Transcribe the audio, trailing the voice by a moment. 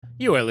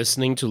You are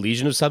listening to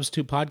Legion of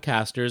Substitute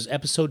Podcasters,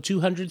 episode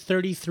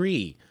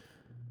 233.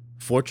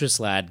 Fortress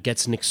Lad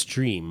gets an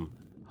extreme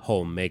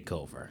home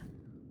makeover.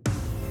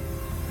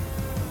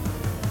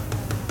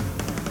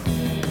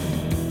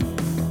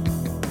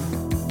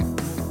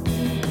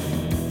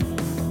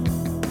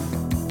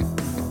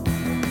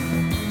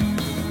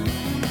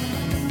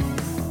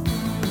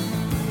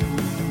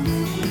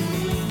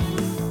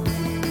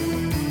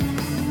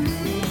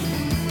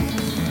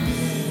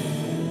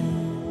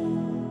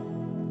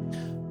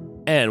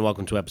 And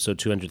welcome to episode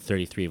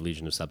 233 of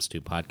Legion of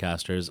Substitute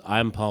Podcasters.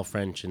 I'm Paul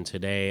French, and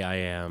today I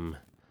am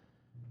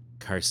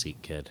Car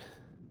Seat Kid.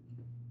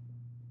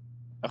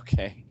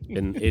 Okay.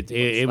 And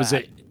it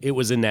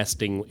was a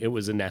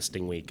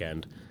nesting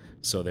weekend,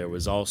 so there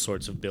was all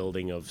sorts of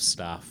building of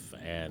stuff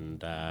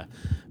and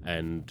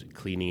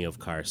cleaning of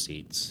car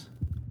seats,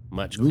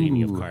 much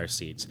cleaning of car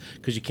seats,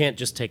 because you can't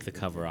just take the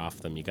cover off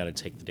them. You got to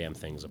take the damn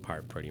things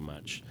apart, pretty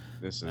much.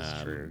 This is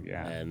true.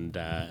 Yeah.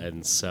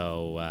 And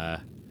so.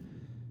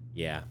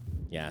 Yeah.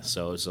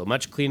 So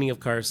much cleaning of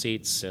car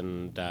seats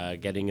and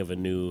getting of a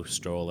new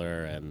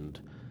stroller and.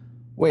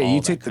 Wait, you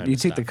take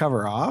the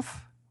cover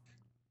off?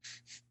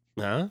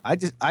 Huh? I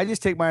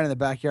just take mine in the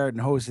backyard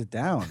and hose it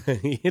down.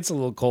 It's a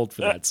little cold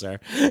for that, sir.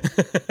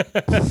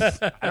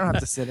 I don't have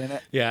to sit in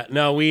it. Yeah.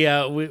 No,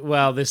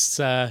 this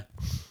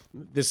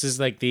is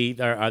like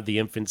the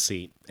infant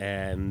seat,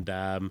 and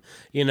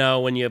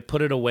when you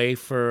put it away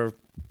for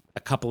a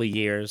couple of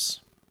years.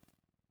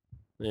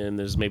 And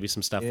there's maybe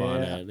some stuff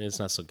on it. It's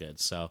not so good.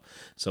 So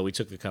we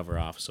took the cover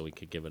off so we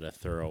could give it a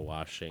thorough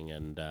washing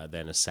and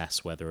then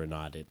assess whether or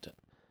not it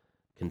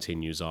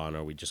continues on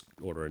or we just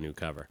order a new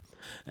cover.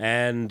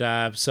 And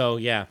But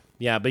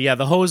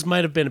the hose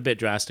might have been a bit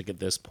drastic at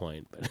this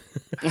point. But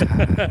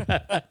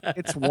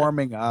It's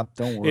warming up.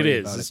 Don't worry. It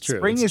is. About It's it. true.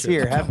 Spring It's is true.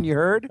 here. Haven't you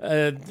heard?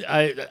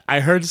 I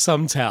heard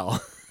some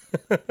tell.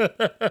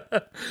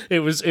 It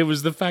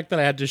was the fact that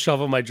I had to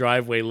shovel my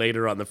driveway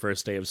later on the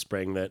first day of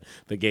spring that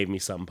gave me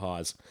some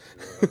pause.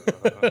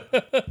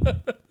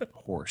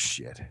 Horse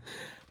shit.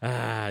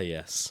 Ah,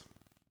 yes.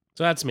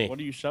 So that's me. What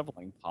are you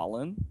shoveling?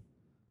 Pollen?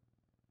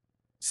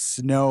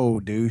 Snow,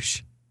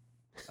 douche.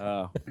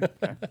 Oh.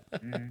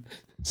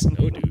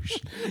 Snow douche.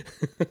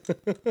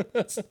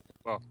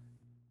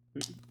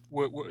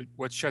 Well,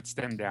 what shuts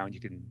them down,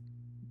 you can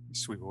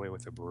sweep away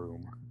with a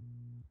broom.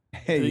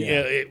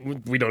 Hey,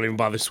 We don't even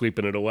bother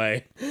sweeping it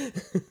away.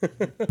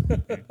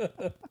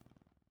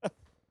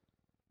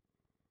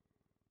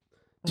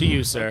 To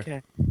you, sir.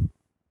 Okay.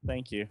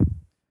 Thank you.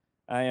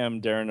 I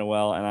am Darren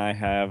Noel, and I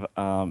have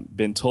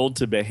been told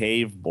to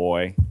behave,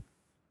 boy.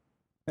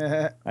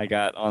 I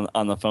got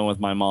on the phone with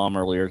my mom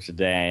earlier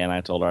today, and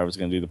I told her I was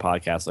going to do the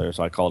podcast later,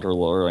 so I called her a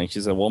little early, and she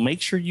said, well,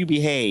 make sure you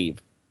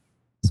behave.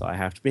 So I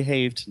have to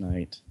behave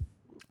tonight.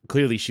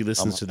 Clearly, she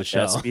listens to the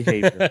show. Best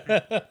behavior.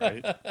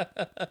 Right?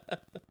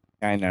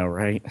 I know,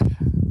 right?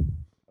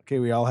 Okay,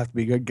 we all have to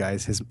be good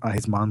guys.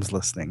 His mom's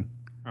listening.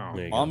 Oh,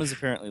 There you Mom is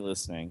apparently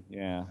listening.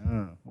 Yeah.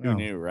 Oh, Who wow.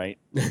 knew, right?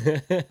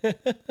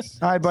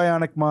 Hi,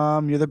 Bionic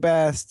Mom. You're the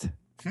best.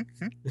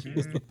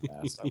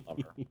 Yes, I love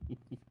her.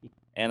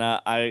 And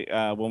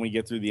I when we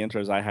get through the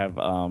intros, I have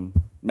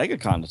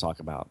MegaCon to talk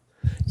about.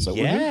 So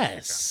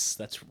Yes,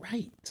 that's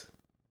right.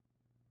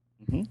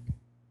 Mhm.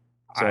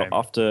 So I'm-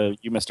 off to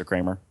you, Mr.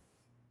 Kramer.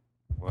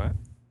 What?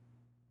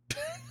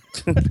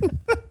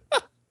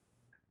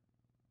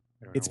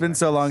 It's been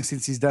so long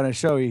since he's done a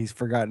show, he's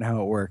forgotten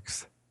how it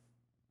works.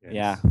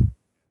 Yeah.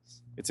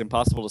 It's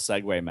impossible to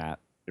segue, Matt.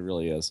 It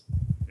really is.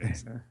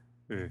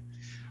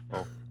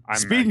 I'm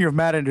Speaking of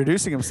Matt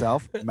introducing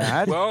himself,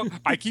 Matt. Well,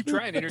 I keep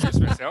trying to introduce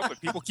myself,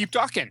 but people keep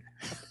talking.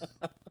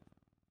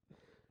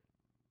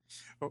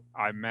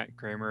 I'm Matt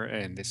Kramer,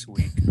 and this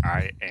week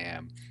I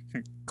am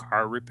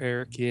car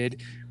repair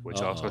kid,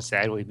 which also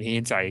sadly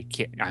means I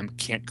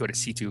can't go to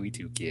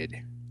C2E2 kid.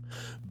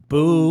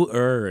 Boo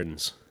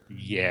earns.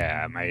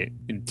 Yeah, my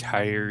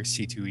entire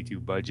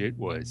C2E2 budget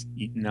was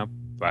eaten up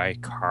by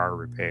car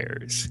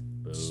repairs.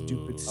 Boo.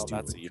 Stupid, Oh,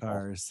 that's stupid evil.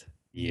 cars.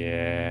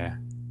 Yeah,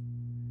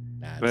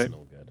 That's But-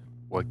 no good.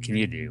 what can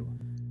you do?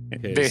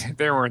 Yes.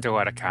 There weren't a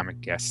lot of comic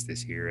guests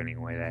this year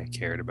anyway that I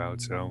cared about,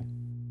 so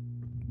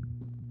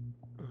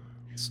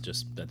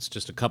That's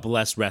just a couple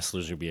less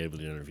wrestlers you'll be able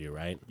to interview,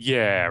 right?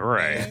 yeah,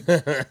 right.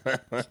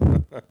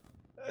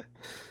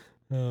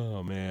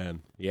 Oh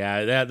man, yeah,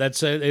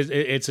 it's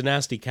a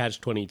nasty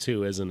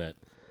catch-22, isn't it?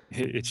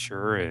 It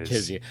sure is.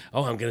 Because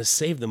I'm gonna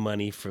save the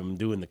money from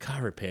doing the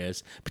car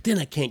repairs, but then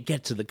I can't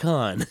get to the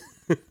con.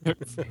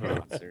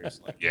 Oh,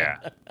 seriously. Yeah.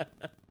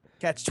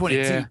 Catch 22,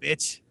 Yeah.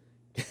 bitch.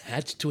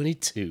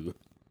 Catch-22.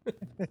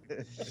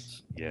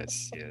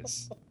 Yes.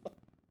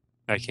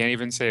 I can't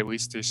even say at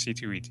least there's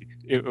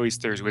C2E2. At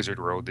least there's Wizard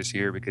World this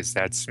year because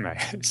that's my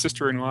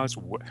sister-in-law's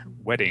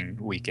wedding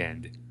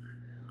weekend.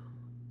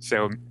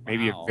 So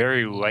maybe Wow. a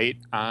very light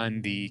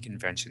on the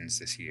conventions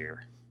this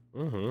year.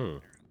 Mm-hmm.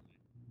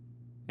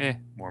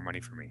 More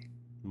money for me.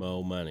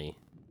 Mo money.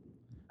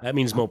 That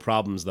means mo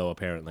problems, though.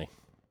 Apparently.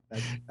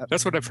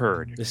 That's what I've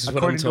heard. This is what I'm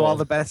According to all told.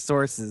 the best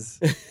sources.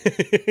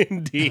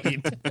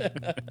 Indeed.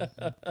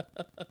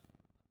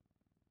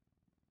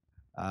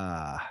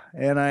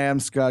 And I am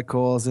Scott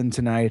Coles, and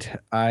tonight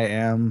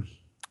I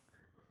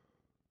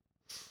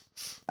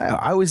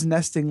was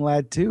nesting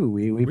lad too.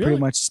 We Really? pretty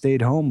much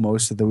stayed home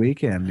most of the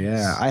weekend.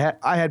 Yeah,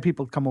 I had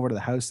people come over to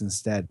the house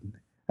instead.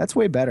 That's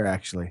way better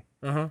actually.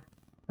 Uh-huh.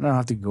 I don't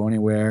have to go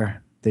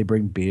anywhere. They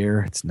bring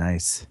beer. It's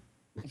nice.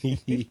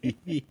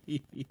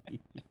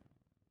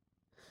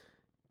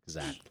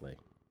 Exactly.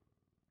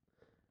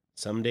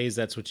 Some days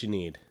that's what you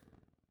need.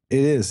 It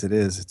is.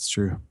 It's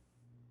true.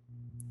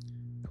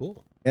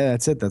 Cool. Yeah,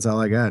 that's it. That's all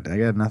I got. I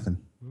got nothing.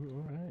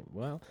 All right.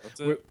 Well, That's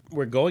it.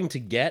 we're going to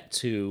get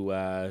to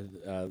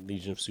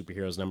Legion of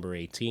Superheroes number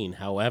 18.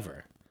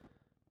 However,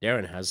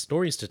 Darren has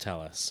stories to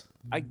tell us.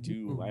 I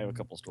do. I have a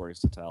couple stories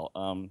to tell.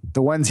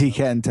 The ones he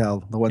can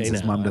tell. The ones I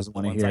his know. mom doesn't The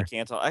want to ones I hear.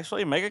 can't tell.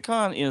 Actually,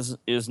 MegaCon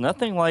is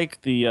nothing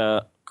like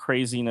the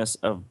craziness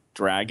of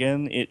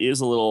Dragon. It is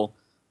a little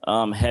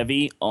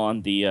heavy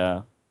on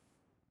the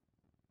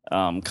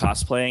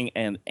cosplaying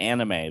and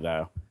anime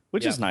though,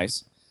 which is Yeah.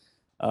 nice.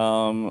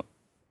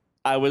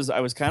 I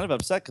was kind of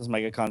upset because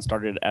MegaCon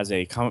started as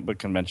a comic book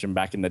convention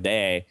back in the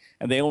day,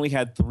 and they only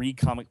had 3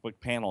 comic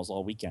book panels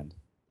all weekend.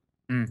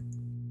 Hmm.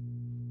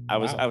 I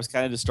was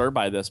kind of disturbed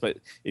by this, but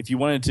if you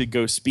wanted to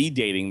go speed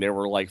dating, there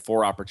were like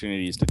 4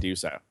 opportunities to do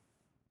so.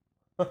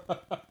 So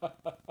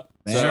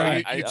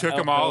Man, you took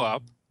them all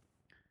up.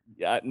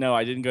 Yeah, no,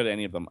 I didn't go to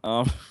any of them.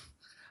 Are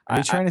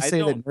you trying to say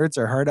don't- that nerds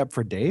are hard up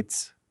for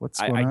dates? What's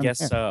going I on guess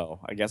here? so.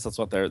 I guess that's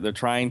what they're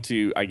trying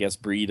to, I guess,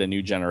 breed a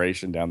new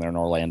generation down there in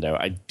Orlando.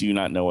 I do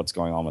not know what's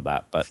going on with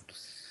that, but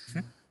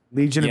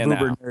Legion Yeah, of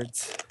Uber no.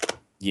 nerds.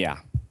 yeah.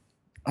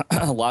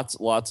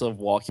 lots of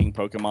walking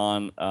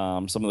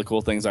Pokemon. Some of the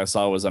cool things I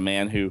saw was a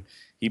man who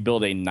he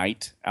built a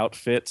knight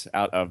outfit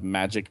out of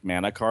magic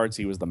mana cards.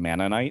 He was the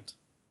Mana Knight.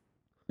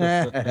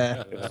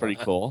 It was pretty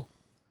cool.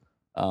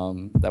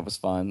 That was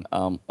fun.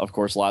 Of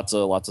course, lots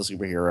of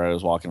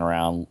superheroes walking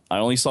around. I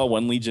only saw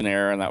one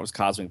Legionnaire, and that was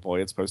Cosmic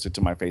Boy. It's posted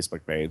to my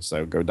Facebook page,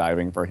 so go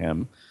diving for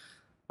him.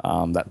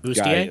 That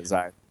guy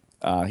Bustier?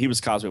 is he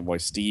was Cosmic Boy.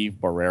 Steve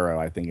Barrero,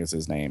 I think, is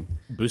his name.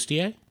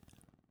 Bustier?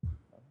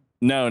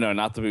 No,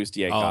 not the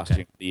Bustier Oh,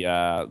 okay.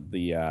 costume.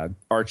 The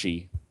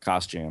Archie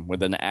costume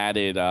with an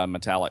added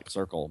metallic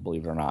circle.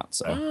 Believe it or not.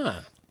 So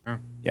Ah.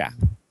 yeah,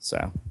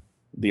 so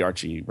the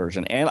Archie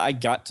version, and I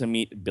got to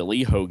meet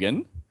Billy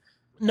Hogan.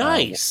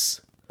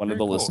 Nice. One of Very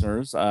the cool.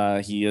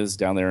 listeners. He is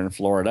down there in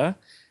Florida,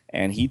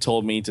 and he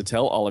told me to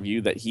tell all of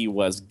you that he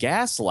was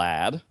Gas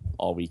Lad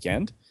all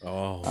weekend.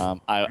 Oh.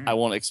 I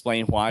won't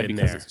explain why Been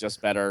because there. it's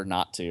just better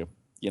not to,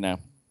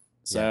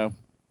 So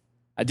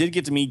I did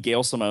get to meet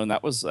Gail Simone.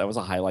 That was a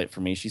highlight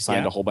for me. She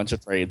signed Yeah. a whole bunch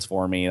of trades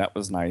for me. That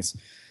was nice.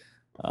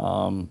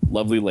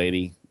 Lovely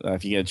lady.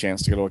 If you get a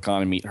chance to go to a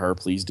con and meet her,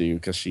 please do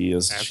because she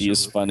is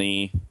Absolutely.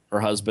 funny.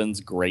 Her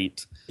husband's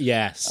great.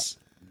 Yes.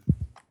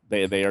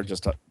 They are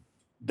just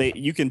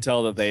you can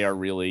tell that they are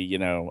really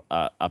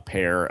a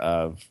pair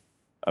of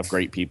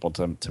great people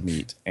to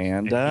meet, and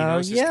And he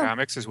knows his yeah,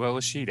 comics as well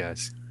as she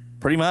does.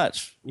 pretty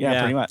much. Yeah,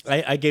 pretty much.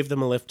 I gave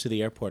them a lift to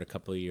the airport a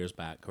couple of years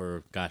back,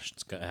 or gosh,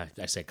 I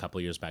say a couple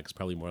of years back. It's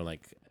probably more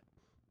like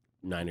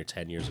 9 or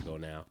 10 years ago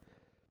now.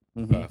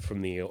 Mhm.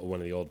 From one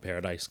of the old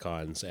Paradise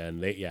cons,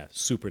 and they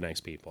super nice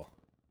people.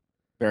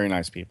 Very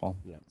nice people.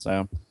 Yeah.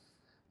 So,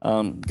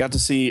 got to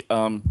see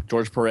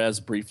George Perez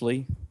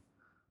briefly.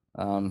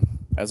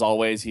 As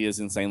always, he is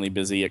insanely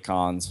busy at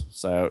cons.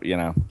 So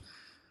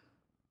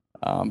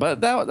but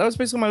that was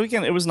basically my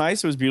weekend. It was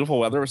nice. It was beautiful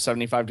weather. It was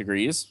 75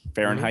 degrees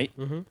Fahrenheit.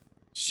 Mm-hmm.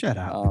 Shut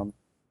up.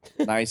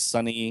 Nice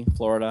sunny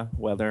Florida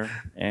weather,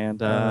 and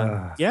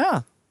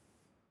yeah.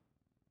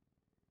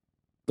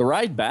 The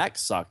ride back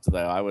sucked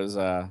though. I was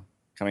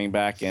coming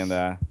back,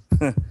 and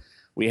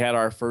we had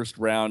our first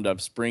round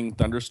of spring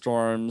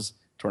thunderstorms,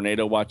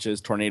 tornado watches,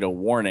 tornado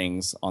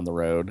warnings on the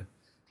road.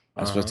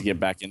 I was supposed to get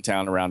back in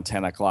town around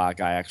 10 o'clock.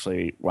 I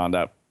actually wound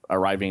up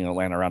arriving in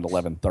Atlanta around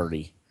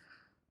 11:30.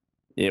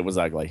 It was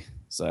ugly.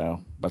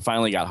 So, but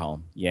finally got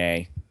home.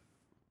 Yay.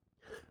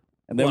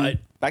 And then Well,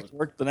 back to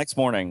work the next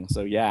morning.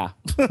 So yeah,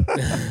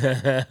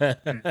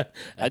 I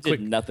did Quick,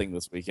 nothing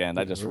this weekend.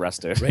 I just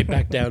rested. right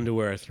back down to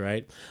earth,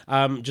 right?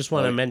 Just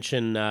want to Right.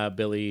 mention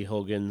Billy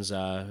Hogan's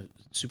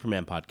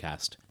Superman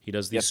podcast. He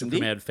does the Yes, indeed.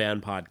 Superman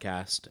fan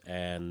podcast,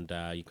 and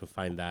you can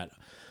find that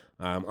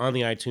on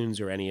the iTunes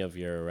or any of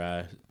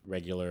your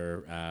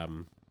regular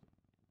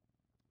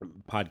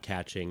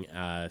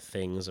podcatching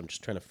things. I'm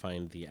just trying to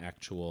find the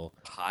actual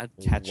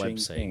Podcatching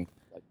website. thing.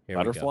 Like Here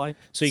we go. butterfly.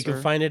 So you can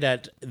sir? find it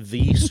at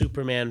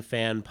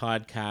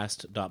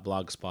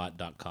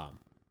thesupermanfanpodcast.blogspot.com.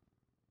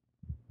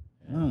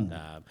 And,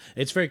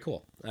 it's very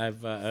cool. I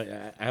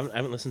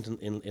haven't listened to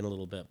in a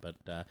little bit, but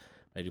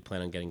I do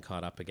plan on getting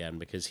caught up again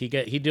because he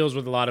deals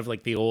with a lot of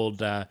like the old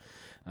does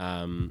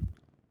a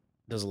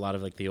lot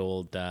of like the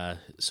old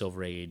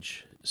Silver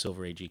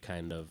Agey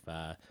kind of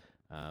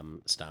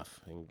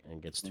stuff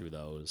and gets through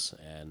those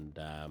and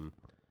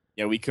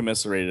Yeah, we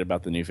commiserated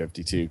about the new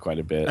 52 quite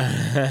a bit.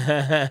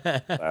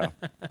 So,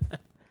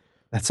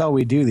 That's all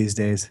we do these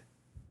days.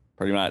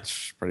 Pretty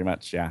much,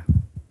 yeah.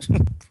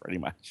 Pretty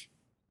much.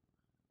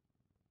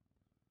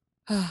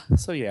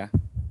 So yeah,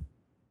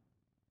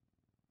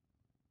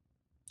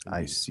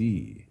 I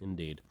see.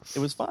 Indeed. it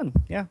was fun.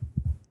 Yeah.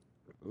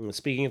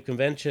 Speaking of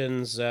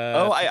conventions,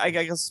 I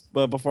guess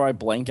before I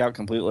blank out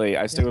completely,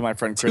 I stayed with my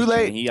friend Too Christian.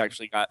 late. And he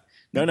actually got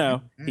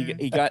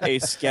he got a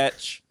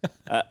sketch.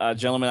 A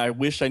gentleman, I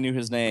wish I knew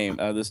his name.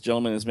 This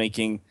gentleman is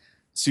making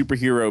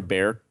superhero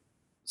bear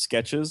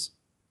sketches,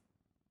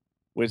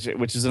 which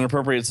is an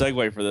appropriate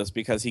segue for this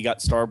because he got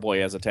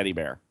Starboy as a teddy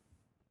bear.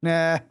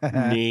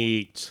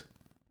 neat.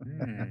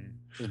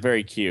 It's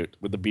very cute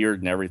with the beard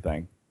and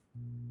everything.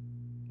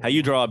 How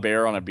you draw a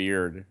bear on a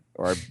beard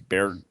or a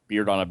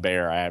beard on a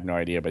bear, I have no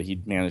idea, but he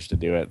managed to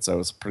do it, so it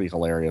was pretty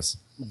hilarious.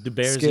 Do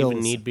bears Skills.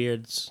 even need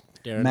beards,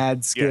 Darren?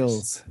 Mad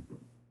skills.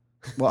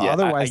 Well, Yeah,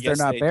 otherwise I they're guess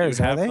not they bears,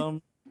 do are have they?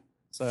 them,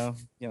 so,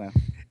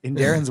 In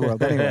Darren's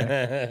world,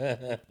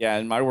 anyway. yeah,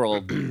 in my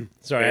world,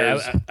 Sorry,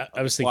 bears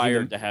I was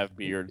required thinking. to have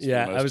beards. for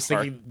Yeah, the I most was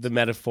part. thinking the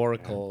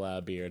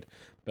metaphorical beard,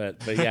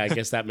 but yeah, I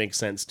guess that makes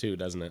sense too,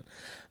 doesn't it?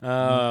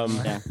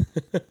 Yeah.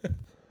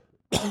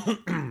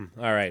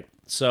 All right,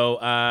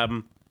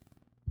 so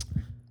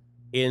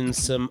in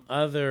some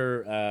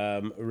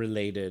other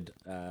related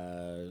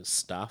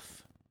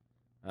stuff,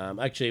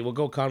 actually, we'll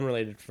go con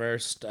related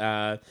first.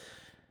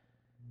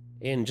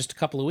 In just a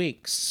couple of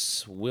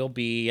weeks, we'll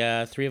be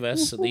three of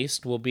us at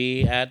least. Will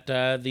be at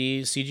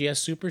the CGS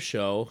Super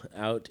Show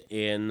out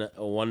in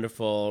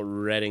wonderful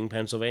Reading,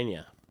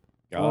 Pennsylvania.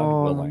 God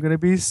Oh, willing. I'm gonna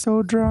be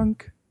so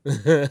drunk.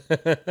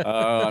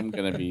 Oh, I'm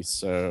gonna be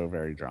so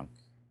very drunk.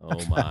 Oh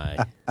my!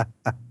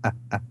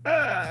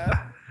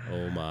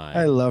 Oh I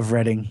my! love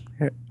Reading.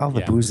 All the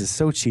Yeah. booze is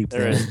so cheap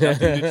There there. is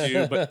nothing to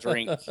do but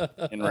drink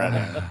in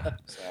Reading.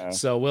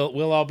 So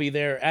we'll all be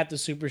there at the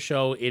Super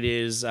Show. It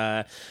is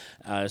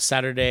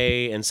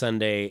Saturday and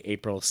Sunday,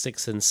 April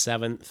 6th and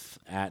 7th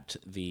at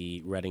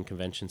the Reading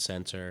Convention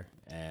Center,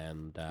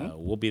 and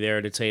we'll be there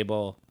at a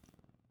table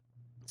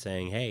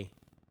saying, "Hey,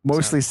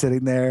 Mostly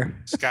sitting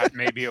there. Scott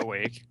may be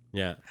awake.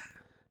 yeah,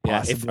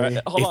 yeah." If, Possibly.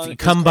 Hold if on, you is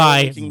come Carla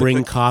by, making the bring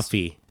cookies?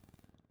 coffee.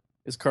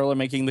 Is Carla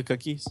making the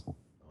cookies?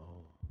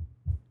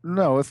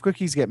 No, if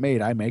cookies get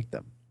made, I make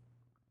them.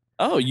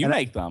 Oh, you And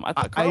make them. I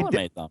thought I Carla did-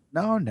 made them.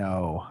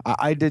 No.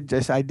 I did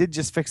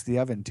just fix the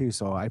oven too,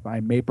 so I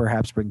may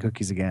perhaps bring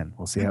cookies again.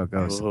 We'll see how it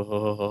goes.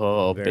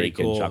 Oh, Very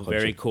bacon, cool, chocolate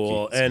very chip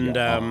cool, cookies. and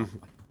Yeah.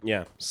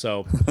 yeah.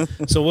 So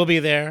we'll be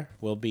there.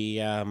 We'll be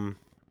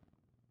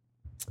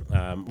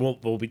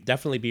we'll be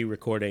definitely be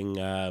recording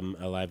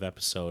a live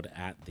episode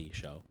at the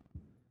show.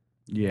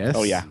 Yes.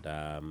 Oh, yeah.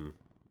 And,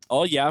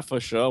 Oh yeah, for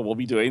sure. We'll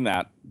be doing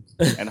that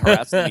and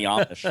harassing the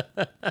Amish.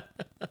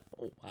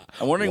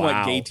 I'm wondering Wow.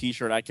 what gay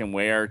T-shirt I can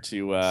wear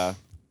to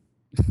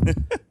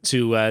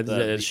to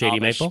the Shady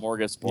Amish Maple.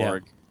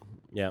 smorgasbord.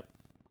 Yep.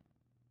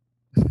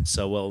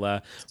 So we'll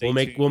Stay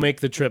make tuned.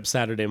 the trip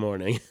Saturday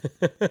morning,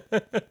 or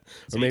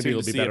Stay maybe tuned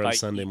it'll to be see better if on I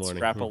Sunday eat morning.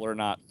 Scrapple or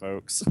not,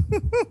 folks.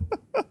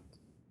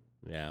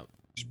 Yeah.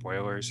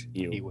 Spoilers,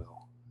 Ew. he will.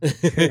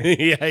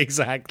 Yeah,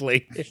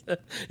 exactly.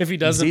 If he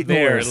doesn't eating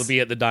there, worse. it'll be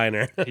at the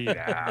diner.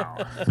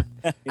 Yeah.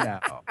 Yeah.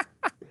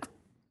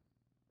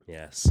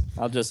 Yes.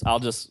 I'll just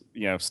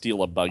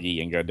steal a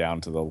buggy and go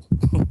down to the.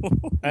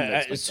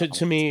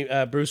 To me,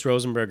 Bruce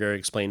Rosenberger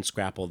explained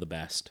Scrapple the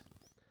best.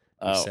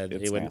 He said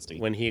it's when, nasty.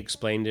 when he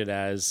explained it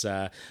as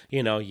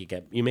you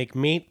make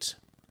meat,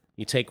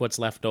 you take what's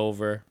left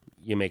over,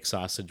 you make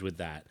sausage with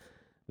that.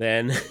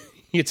 Then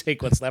you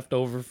take what's left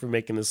over for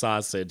making the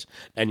sausage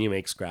and you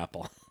make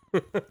Scrapple.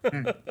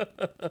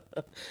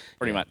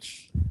 Pretty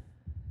much.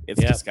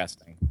 It's Yep.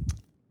 disgusting.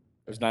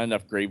 There's not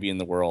enough gravy in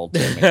the world to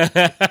make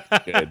it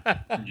good.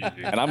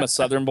 And I'm a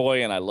Southern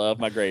boy, and I love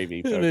my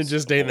gravy. And it folks.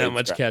 just ain't that Avoid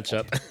much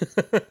Scrapple.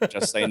 ketchup.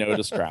 Just say no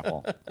to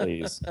Scrapple,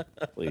 please,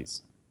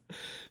 please.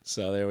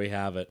 So there we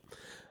have it.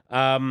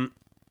 But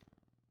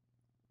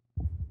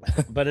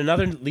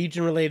another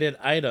Legion-related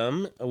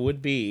item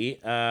would be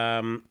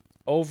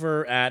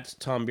over at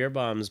Tom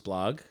Beerbaum's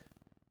blog.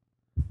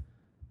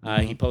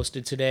 He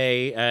posted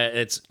today.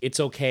 It's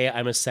okay.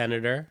 I'm a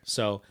senator.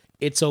 So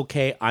it's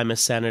okay. I'm a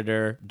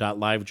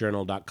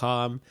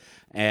senator.livejournal.com,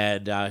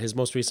 and his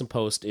most recent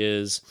post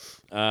is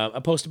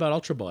a post about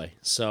Ultra Boy.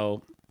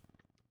 So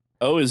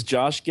Oh, is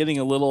Josh getting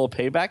a little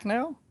payback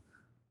now?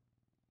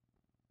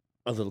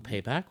 a little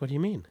payback. What do you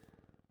mean?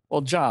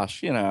 Well,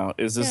 Josh,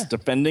 is this Yeah.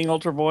 defending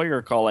Ultra Boy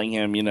or calling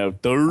him,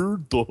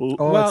 third? Oh,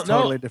 Well, it's no.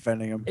 totally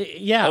defending him.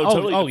 Yeah.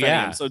 Totally defending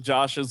yeah. him. So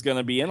Josh is going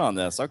to be in on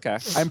this. Okay.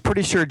 I'm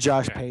pretty sure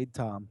Josh paid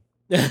Tom.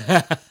 Do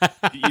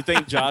you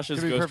think Josh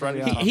is To be perfectly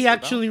ghostwriting? honest. He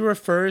actually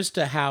refers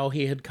to how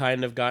he had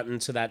kind of gotten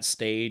to that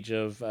stage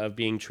of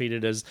being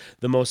treated as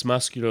the most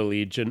muscular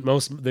Legion.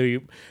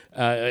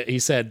 He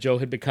said Joe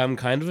had become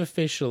kind of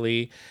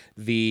officially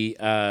the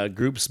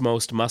group's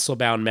most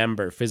muscle-bound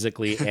member,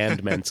 physically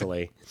and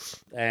mentally.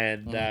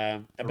 And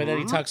but then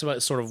he talks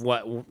about sort of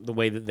the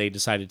way that they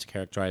decided to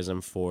characterize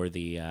him for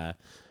the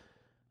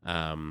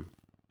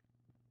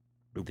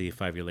the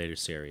 5 Year Later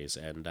series,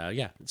 and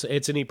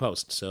it's a neat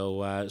post.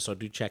 So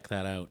do check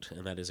that out,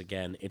 and that is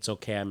again, it's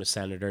okay I'm a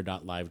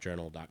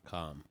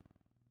senator.livejournal.com.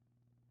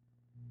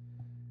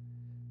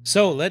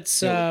 So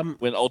let's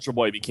when Ultra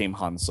Boy became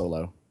Han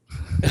Solo.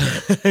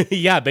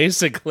 yeah,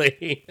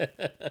 basically.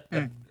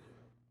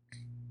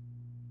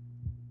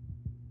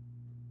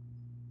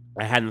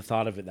 I hadn't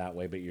thought of it that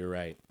way, but you're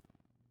right.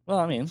 Well,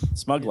 I mean,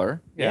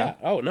 smuggler. Yeah.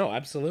 Oh no,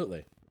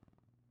 absolutely.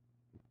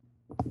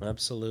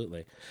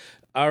 Absolutely.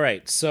 All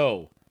right,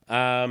 so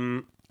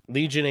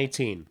Legion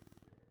 18.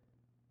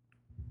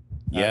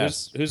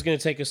 Yes. Who's going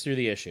to take us through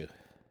the issue?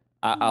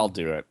 I'll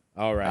do it.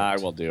 All right. I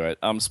will do it.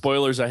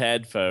 Spoilers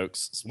ahead,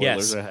 folks.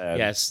 Spoilers ahead.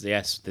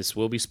 Yes. This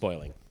will be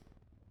spoiling.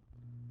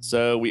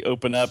 So we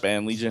open up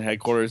and Legion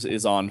headquarters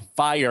is on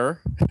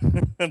fire,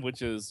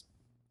 which is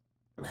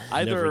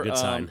Never a good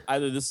sign.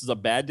 either this is a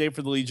bad day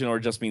for the Legion or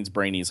it just means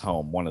Brainy's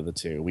home. One of the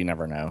two. We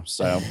never know.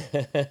 So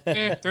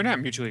They're not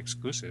mutually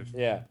exclusive.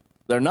 Yeah.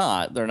 they're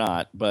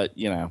not. But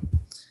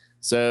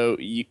so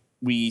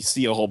we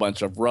see a whole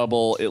bunch of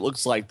rubble. It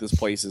looks like this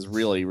place is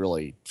really,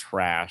 really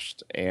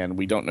trashed, and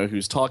we don't know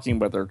who's talking,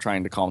 but they're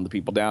trying to calm the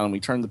people down. And we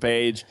turn the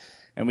page,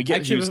 and we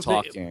get who's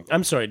talking.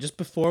 I'm sorry, just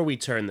before we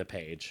turn the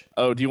page.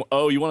 Oh, you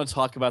want to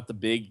talk about the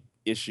big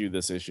issue?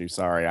 This issue.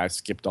 Sorry, I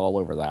skipped all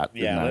over that.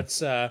 Yeah, let's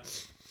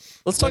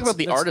talk about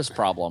the artist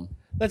problem.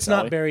 Let's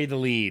not bury the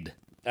lead.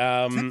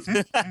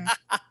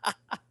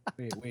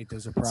 Wait,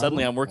 there's a problem.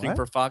 Suddenly, I'm working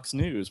for Fox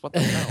News. What the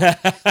hell?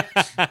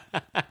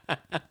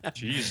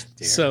 Jeez.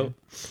 Darren.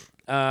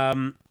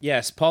 So,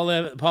 yes, Paul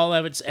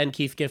Levitz and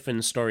Keith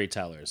Giffen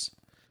storytellers.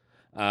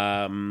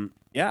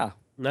 Yeah.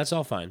 That's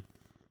all fine.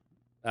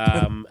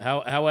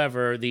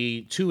 However,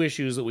 the 2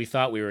 issues that we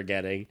thought we were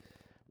getting,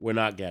 we're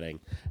not getting.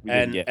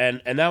 And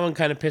that one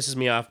kind of pisses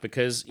me off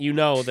because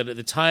that at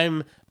the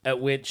time at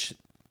which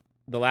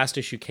the last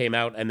issue came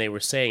out and they were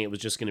saying it was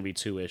just going to be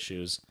 2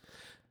 issues,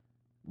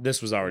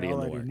 this was already in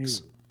the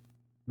works.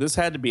 This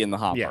had to be in the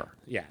hopper.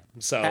 Yeah.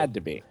 So had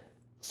to be.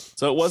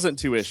 So it wasn't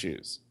 2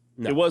 issues.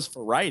 No. It was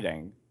for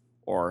writing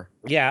or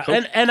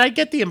and I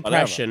get the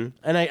impression,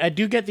 and I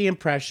do get the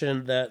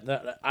impression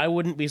that I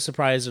wouldn't be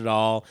surprised at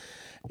all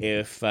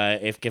if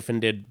Giffen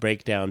did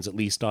breakdowns at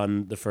least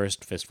on the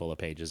first fistful of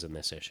pages in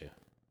this issue.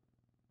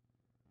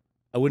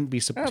 I wouldn't be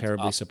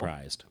terribly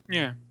surprised.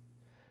 Yeah.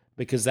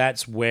 Because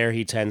that's where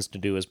he tends to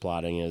do his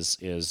plotting is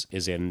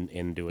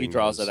in doing. He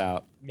draws it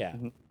out. Yeah.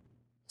 Mm-hmm.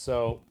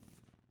 So,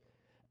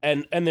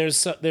 and there's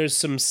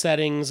some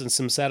settings and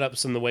some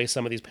setups in the way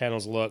some of these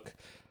panels look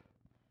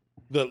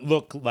that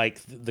look like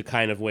the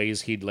kind of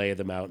ways he'd lay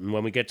them out. And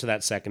when we get to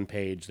that second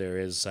page,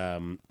 there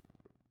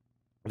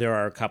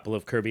are a couple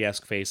of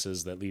Kirby-esque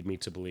faces that lead me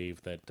to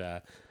believe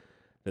that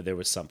there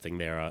was something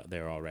there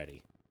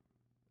already.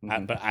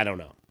 Mm-hmm. But I don't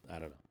know.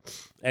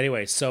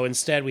 Anyway, so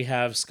instead we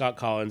have Scott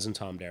Collins and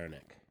Tom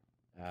Derenick.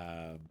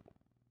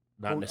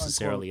 Not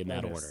necessarily in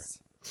that order.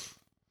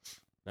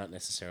 Not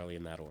necessarily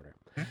in that order.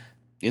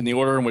 In the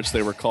order in which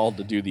they were called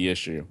to do the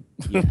issue.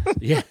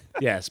 Yeah.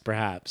 Yes,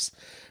 perhaps.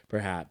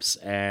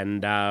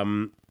 And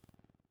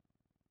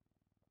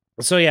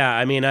so yeah,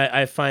 I mean,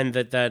 I find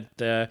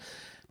that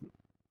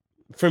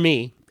for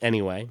me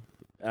anyway,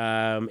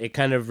 it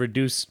kind of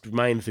reduced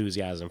my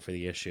enthusiasm for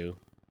the issue.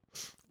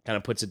 Kind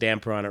of puts a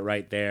damper on it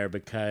right there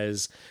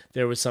because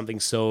there was something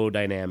so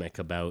dynamic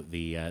about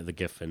the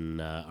Giffen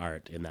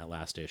art in that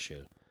last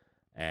issue.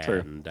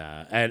 And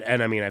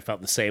I mean, I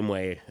felt the same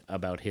way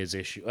about his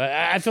issue.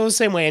 I feel the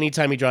same way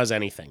anytime he draws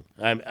anything.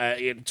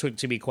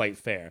 To be quite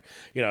fair,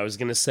 I was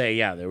gonna say,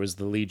 there was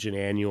the Legion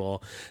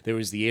Annual, there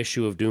was the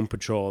issue of Doom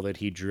Patrol that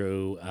he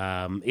drew.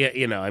 I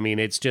mean,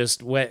 it's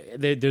just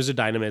there's a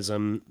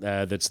dynamism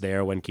that's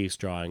there when Keith's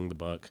drawing the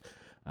book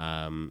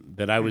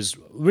that I was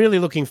really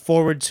looking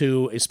forward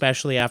to,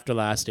 especially after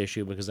last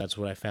issue, because that's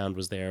what I found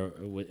was there.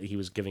 He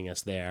was giving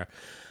us there,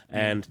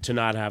 and to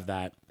not have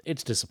that,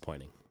 it's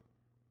disappointing.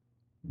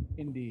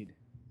 Indeed.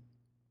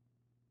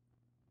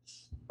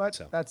 But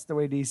that's the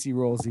way DC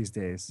rolls these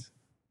days.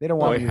 They don't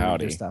want me to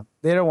read their stuff.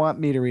 They don't want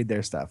me to read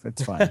their stuff.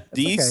 It's fine.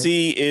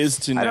 DC is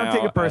to now I don't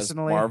take it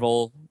personally. As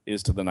Marvel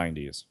is to the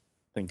 90s.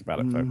 Think about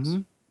it, folks.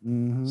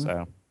 Mm-hmm.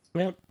 So,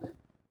 yep.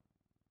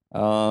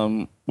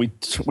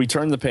 We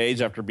turn the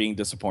page after being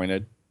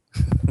disappointed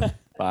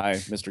by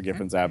Mr.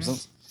 Giffen's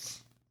absence,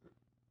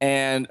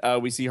 and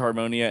we see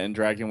Harmonia and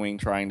Dragonwing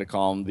trying to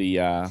calm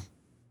the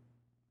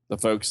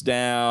folks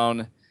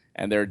down.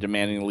 And they're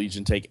demanding the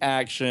Legion take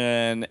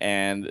action,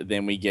 and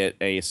then we get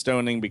a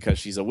stoning because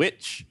she's a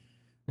witch.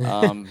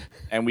 And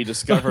we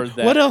discovered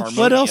that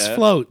what else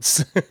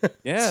floats?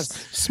 Yes,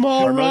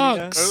 small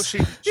Harmonia. rocks.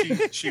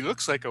 Oh, she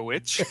looks like a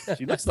witch.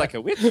 She looks like a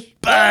witch.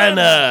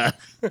 Banner.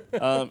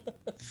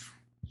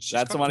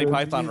 That's a Monty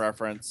Python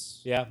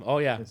reference. Yeah. Oh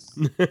yeah.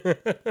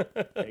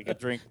 Take a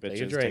drink,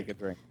 bitches. Take a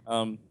drink.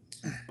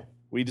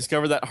 We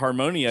discovered that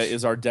Harmonia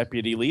is our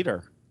deputy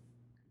leader.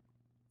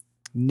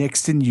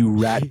 Nixon, you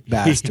rat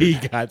bastard. He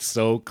got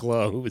so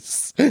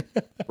close.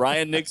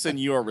 Brian Nixon,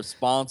 you are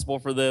responsible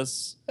for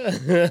this.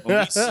 When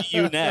we see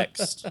you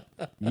next.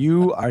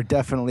 You are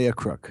definitely a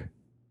crook.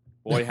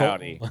 Boy,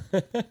 howdy.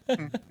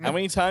 How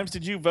many times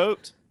did you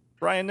vote,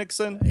 Brian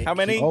Nixon? How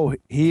many? Oh,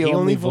 he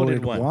only voted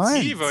voted once.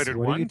 once. He voted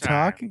what one are you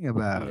time. talking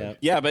about? Yep.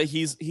 Yeah, but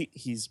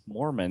he's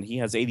Mormon. He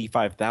has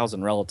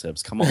 85,000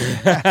 relatives. Come on.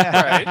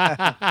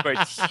 Right.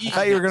 But he I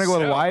thought you were gonna go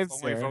with himself wives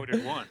only there.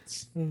 voted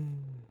once.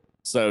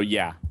 So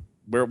yeah,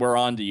 we're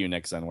on to you,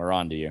 Nixon. We're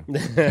on to you.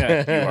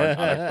 Yeah, you are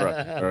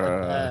not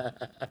a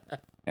crook.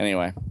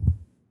 Anyway,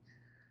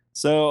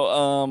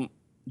 so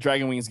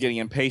Dragon Wing's getting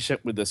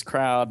impatient with this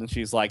crowd, and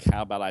she's like,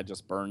 "How about I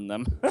just burn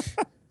them?"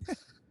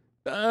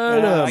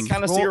 I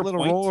kind of see her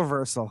little point. role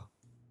reversal.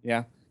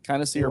 Yeah,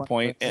 kind of see You her want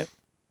point.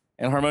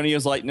 And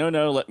Harmonia's like, no,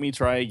 let me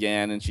try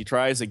again. And she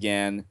tries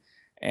again.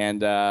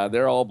 And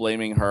they're all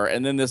blaming her.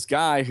 And then this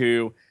guy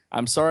who,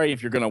 I'm sorry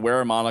if you're going to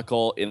wear a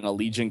monocle in a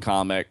Legion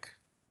comic,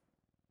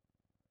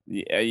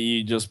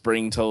 you just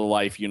bring to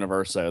life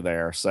Universo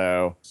there.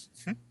 So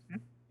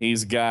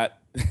he's got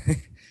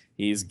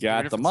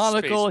the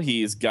monocle.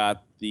 He's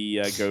got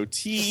the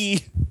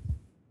goatee.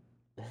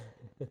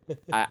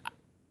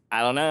 I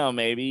don't know.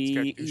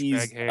 Maybe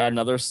he's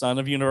another son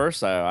of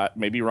Universo.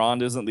 Maybe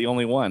Rond isn't the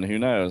only one. Who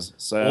knows?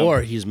 So,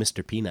 Or he's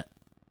Mr. Peanut.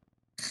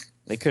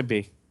 it could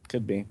be.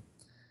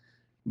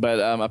 But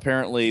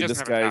apparently He doesn't this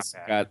have a guy's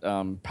top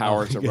got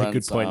power to yeah, run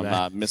good point, some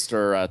Matt.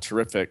 Mr.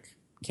 Terrific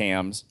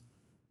cams.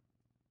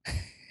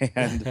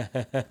 And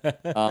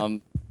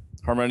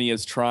Harmonia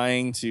is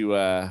trying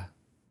to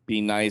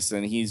be nice,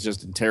 and he's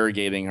just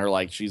interrogating her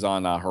like she's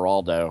on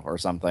Geraldo or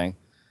something.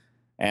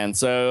 And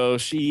so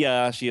she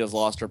has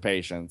lost her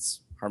patience.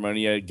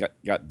 Harmonia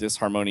got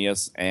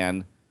disharmonious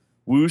and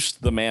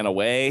whooshed the man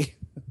away.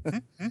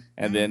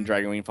 And then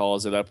Dragonwing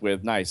follows it up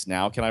with, nice,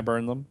 now can I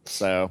burn them?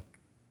 So,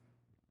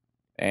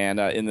 and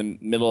in the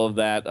middle of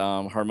that,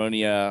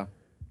 Harmonia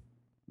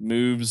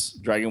moves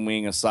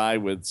Dragonwing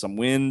aside with some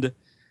wind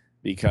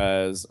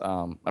because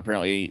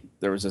apparently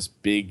there was this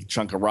big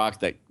chunk of rock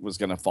that was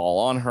going to fall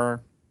on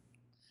her.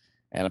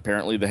 And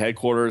apparently the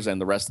headquarters and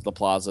the rest of the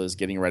plaza is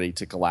getting ready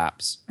to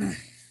collapse.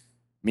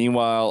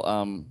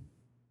 Meanwhile,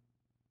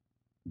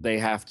 they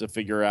have to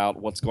figure out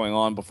what's going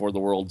on before the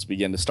worlds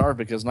begin to starve,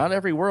 because not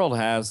every world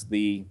has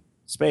the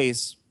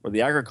space or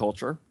the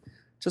agriculture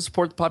to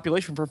support the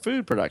population for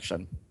food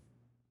production.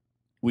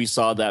 We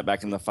saw that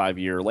back in the 5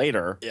 year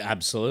later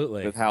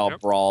Absolutely. with how Yep.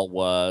 Brawl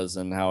was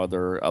and how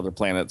other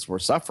planets were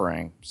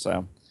suffering.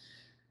 So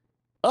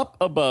up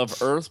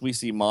above Earth, we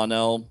see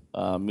Mon-El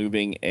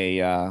moving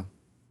a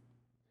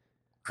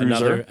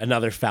cruiser.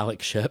 Another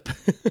phallic ship.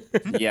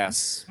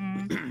 Yes.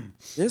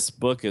 This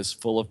book is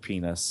full of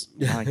penis.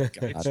 My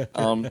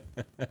God.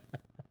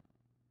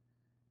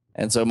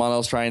 And so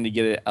Mon-El's trying to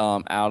get it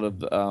out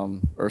of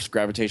Earth's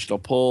gravitational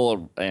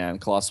pull, and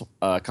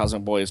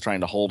Cosmic Boy is trying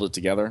to hold it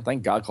together.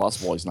 Thank God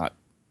Colossal Boy's not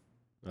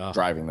Oh,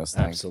 driving this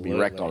thing. absolutely. Be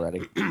wrecked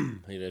already.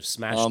 He'd have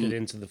smashed it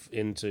into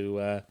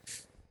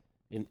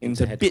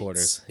Into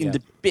headquarters. bits.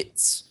 Into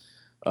bits.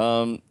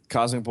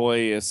 Cosmic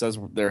Boy says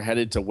they're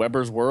headed to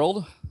Weber's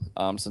world,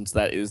 since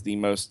that is the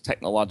most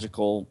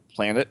technological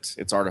planet.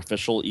 It's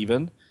artificial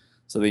even.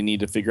 So they need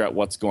to figure out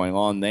what's going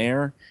on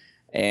there.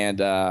 And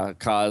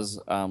Kaz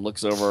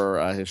looks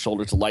over his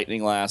shoulder to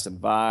Lightning Lass and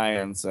Vi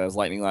and says,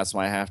 Lightning Lass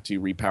might have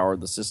to repower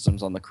the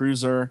systems on the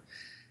cruiser.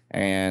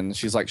 And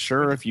she's like,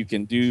 sure, if you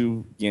can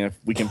if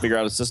we can figure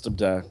out a system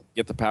to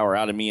get the power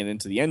out of me and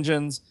into the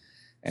engines.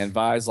 And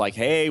Vi's like,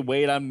 hey,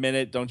 wait a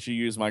minute. Don't you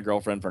use my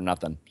girlfriend for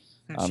nothing.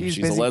 She's She's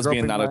a busy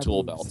lesbian, groping not a my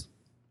tool boobs.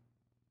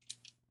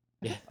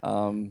 belt.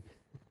 Yeah.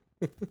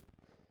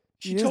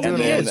 She is totally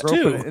doing a is, little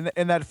too. groping.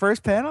 In that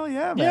first panel,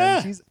 yeah,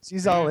 man. Yeah.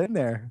 She's all in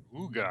there.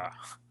 Ooga.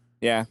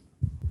 Yeah.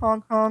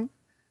 Honk honk.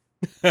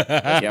 Yeah,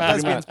 pretty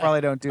Lesbians much.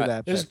 probably don't do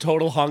that. There's but-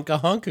 total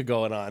honka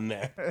going on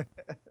there.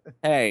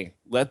 Hey,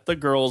 let the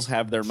girls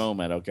have their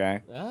moment,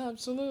 okay?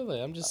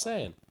 Absolutely. I'm just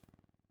saying.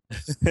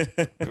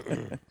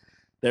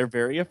 They're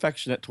very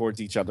affectionate towards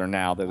each other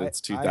now that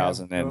it's I have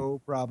 2013. no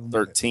problem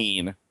with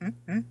it.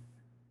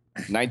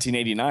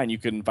 1989, you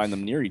couldn't find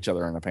them near each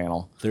other in a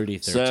panel,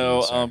 3013.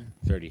 So, sir.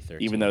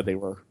 3013. even though they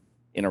were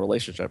in a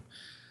relationship.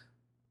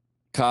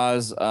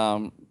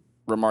 Kaz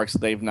remarks that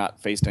they've not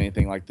faced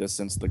anything like this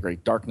since the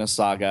Great Darkness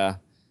Saga,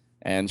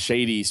 and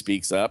Shady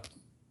speaks up.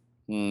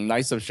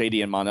 Nice of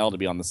Shady and Mon-El to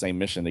be on the same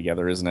mission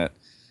together, isn't it?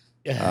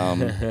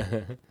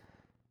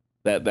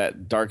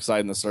 That Dark Side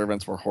and the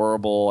Servants were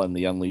horrible, and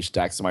the Unleashed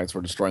Daxamites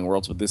were destroying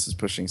worlds, but this is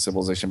pushing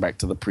civilization back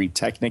to the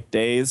pre-Technic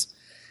days.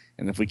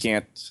 And if we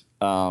can't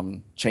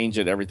change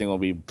it, everything will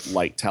be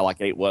like Talak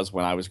 8 was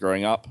when I was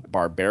growing up,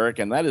 barbaric,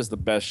 and that is the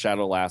best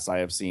Shadow Lass I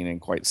have seen in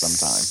quite some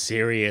time.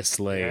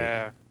 Seriously.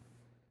 Yeah.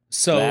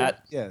 So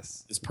That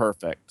Yes. is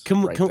perfect.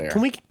 can right can, there.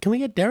 can we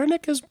get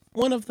Derenick as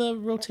one of the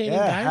rotating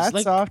Yeah, guys?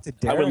 hats off to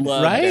Derek. I would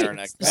love right?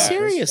 Derenick back.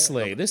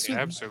 Seriously, this was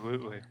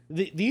Absolutely.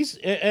 these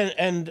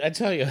and I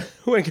tell you,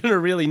 we're gonna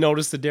really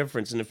notice the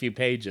difference in a few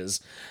pages,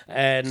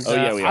 and Oh,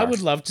 yeah, we I are.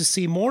 would love to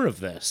see more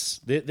of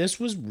this. This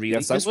was really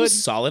Yes, I this was would.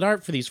 solid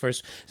art for these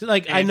first.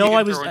 Like And I you know can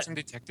I was, throw in some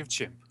Detective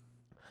Chimp.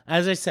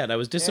 as I said, I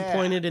was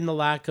disappointed in the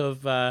lack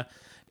of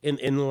in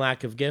the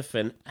lack of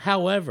Giffen.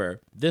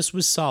 However, this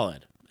was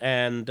solid.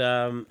 and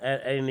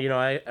you know,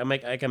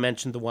 I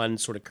mentioned the one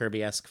sort of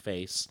Kirby-esque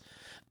face,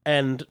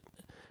 and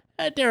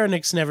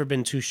Darrennick's never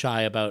been too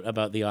shy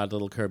about the odd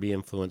little Kirby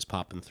influence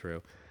popping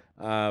through.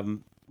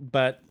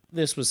 But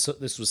this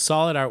was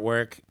solid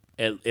artwork.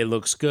 It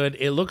looks good.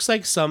 It looks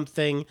like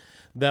something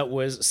that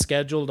was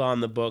scheduled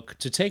on the book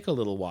to take a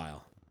little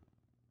while.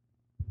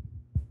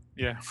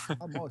 Yeah.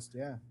 Almost,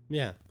 yeah.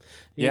 Yeah.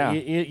 Yeah.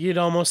 You'd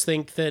almost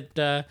think that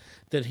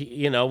that he,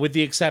 you know, with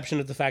the exception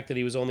of the fact that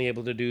he was only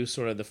able to do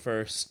sort of the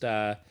first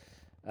 8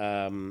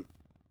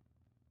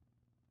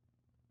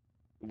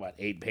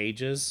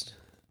 pages.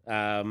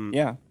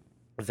 Yeah.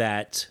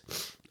 That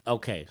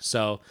okay,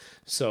 so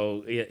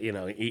you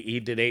know, he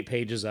did 8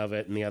 pages of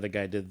it, and the other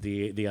guy did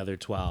the other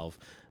 12.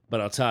 But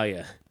I'll tell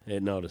you,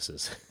 it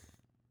notices.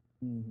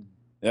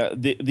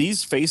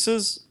 These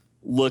faces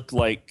look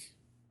like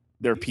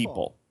they're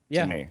people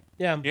Yeah. to me.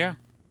 Yeah. Yeah.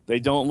 They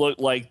don't look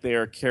like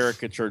they're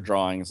caricature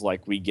drawings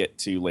like we get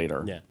to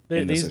later. Yeah,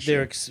 in this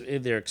issue.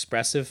 they're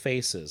expressive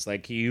faces.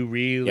 Like you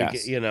really,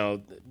 Yes. you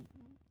know,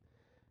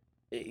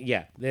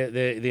 yeah,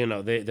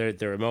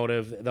 they're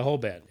emotive. The whole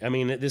bit. I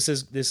mean, this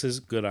is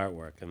good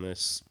artwork, and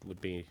this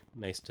would be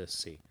nice to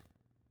see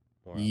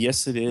more of.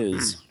 Yes, it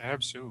is.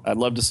 Absolutely. I'd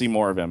love to see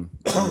more of him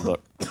in the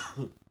book.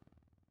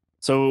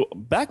 So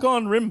back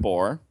on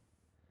Rimbor,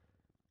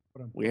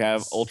 we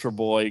have Ultra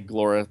Boy,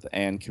 Glorith,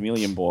 and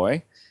Chameleon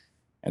Boy,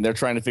 and they're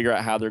trying to figure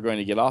out how they're going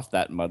to get off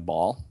that mud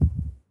ball.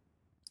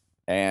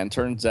 And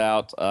turns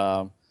out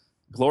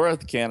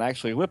Glorith can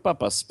actually whip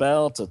up a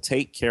spell to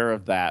take care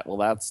of that. Well,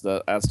 that's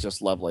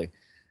just lovely.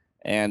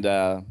 And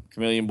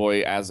Chameleon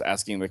Boy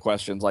asking the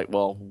questions like,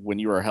 well, when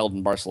you were held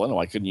in Barcelona,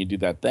 why couldn't you do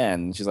that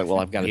then? And she's like, well,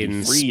 I've got to be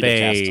In free to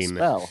cast a Spain.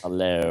 spell.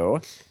 Hello.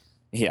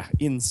 Yeah,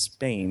 in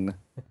Spain.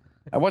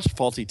 I watched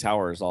Faulty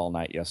Towers all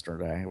night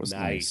yesterday. It was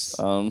nice.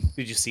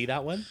 Did you see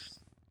that one?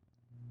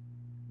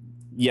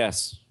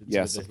 Yes,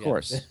 It's of yeah.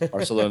 course.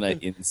 Barcelona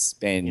in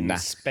Spain. In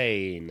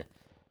Spain.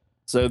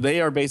 So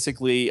they are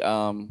basically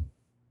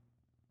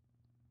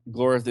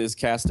Glorith is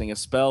casting a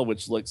spell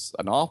which looks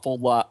an awful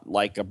lot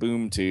like a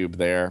boom tube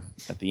there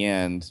at the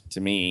end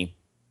to me.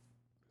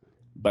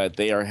 But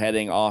they are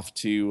heading off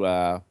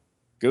to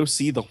go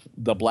see the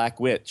Black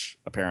Witch,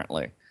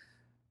 apparently.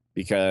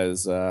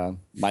 Because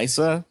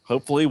Misa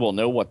hopefully will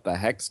know what the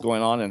heck's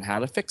going on and how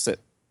to fix it.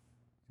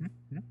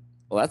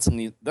 Well, that's an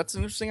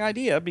interesting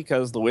idea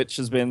because the witch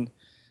has been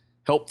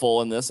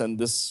helpful in this, and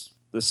this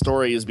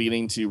story is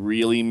beginning to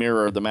really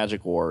mirror the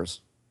Magic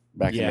Wars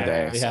back in the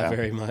day. Yeah, so.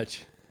 very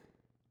much.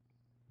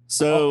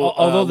 So,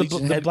 although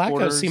Legion the Blackout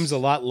headquarters- seems a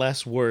lot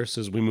less worse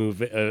as we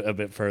move a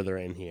bit further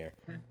in here.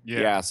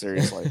 yeah,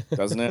 seriously,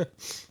 doesn't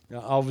it?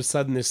 All of a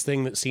sudden, this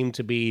thing that seemed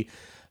to be,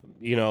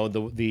 you know,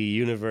 the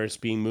universe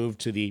being moved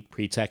to the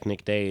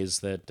pre-Technic days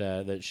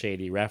that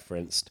Shady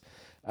referenced,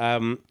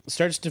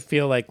 starts to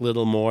feel like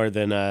little more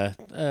than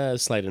a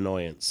slight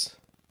annoyance.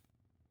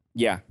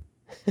 Yeah.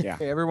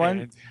 Hey,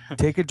 everyone,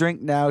 take a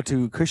drink now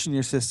to cushion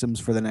your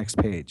systems for the next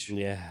page.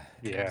 Yeah.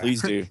 Yeah.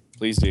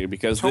 Please do,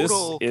 because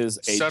Total this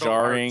is a subtle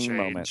art jarring change.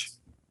 moment.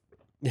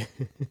 Yeah.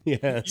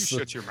 You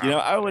shut your mouth. You know,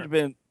 I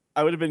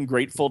would have been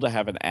grateful to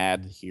have an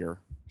ad here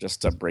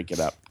just to break it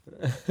up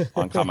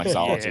on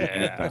Comixology.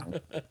 Yeah.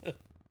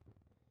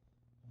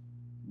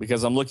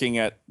 Because I'm looking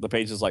at the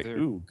pages like, There-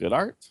 ooh, good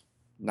art,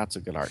 not so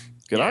good art.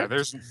 Good yeah, art,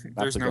 There's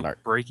a no good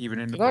art. break even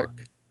in the Good art.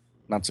 book.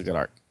 not so good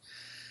art.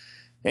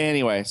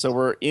 Anyway, so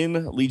we're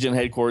in Legion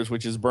headquarters,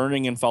 which is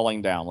burning and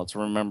falling down. Let's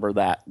remember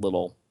that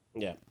little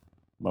Yeah.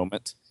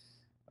 moment.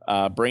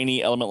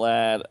 Brainy, Element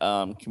Lad,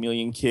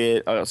 Chameleon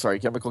Kid,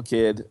 Chemical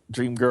Kid,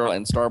 Dream Girl,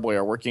 and Starboy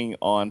are working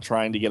on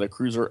trying to get a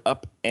cruiser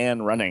up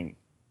and running.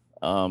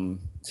 And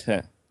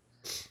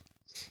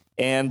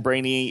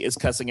Brainy is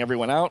cussing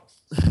everyone out,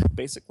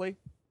 basically.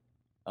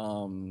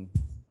 And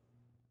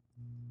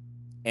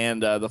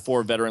the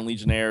 4 veteran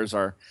Legionnaires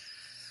are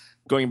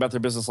going about their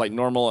business like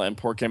normal, and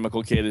poor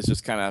Chemical Kid is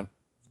just kind of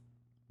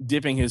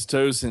dipping his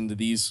toes into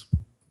these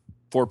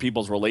 4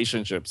 people's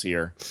relationships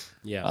here.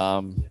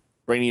 Yeah.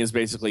 Brainy is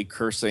basically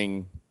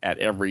cursing at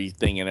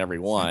everything and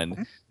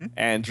everyone,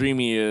 and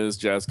Dreamy is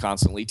just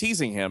constantly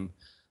teasing him,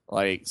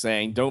 like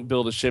saying, "Don't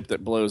build a ship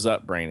that blows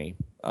up, Brainy."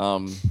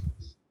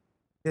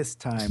 This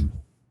time,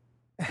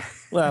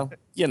 Well,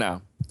 you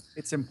know,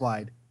 it's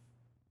implied.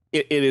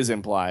 it is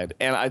implied,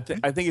 and I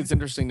think it's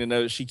interesting to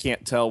know that she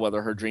can't tell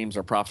whether her dreams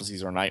are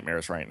prophecies or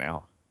nightmares right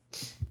now.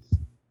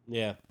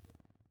 Yeah.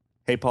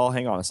 Hey, Paul,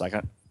 hang on a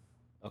second.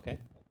 Okay.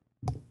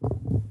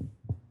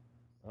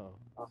 Oh.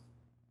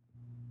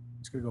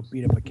 Just gonna go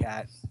beat up a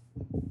cat.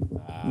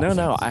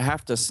 No, I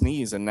have to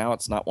sneeze, and now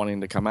it's not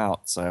wanting to come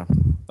out. So,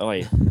 oh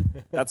wait,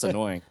 that's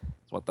annoying.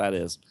 That's what that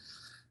is.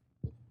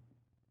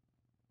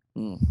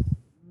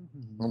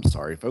 I'm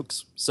sorry,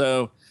 folks.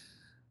 So,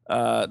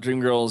 Dream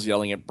Girl's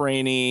yelling at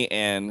Brainy,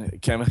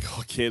 and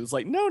Chemical Kid's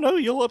like, no,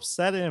 you'll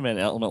upset him. And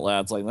Element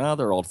Lad's like, no,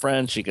 they're old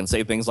friends. She can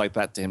say things like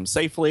that to him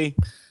safely.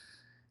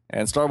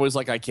 And Starboy's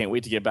like, I can't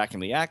wait to get back in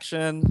the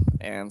action.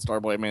 And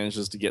Starboy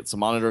manages to get some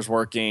monitors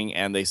working,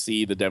 and they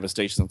see the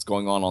devastation that's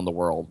going on the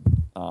world.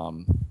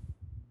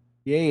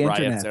 Yay,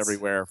 riots internets.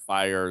 everywhere,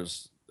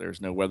 fires. There's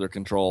no weather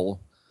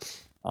control.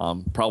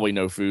 Probably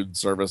no food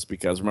service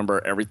because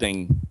remember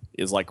everything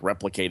is like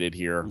replicated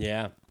here.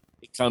 Yeah.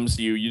 It comes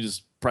to you. You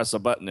just press a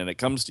button and it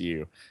comes to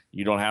you.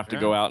 You don't have to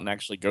Yeah. go out and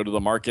actually go to the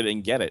market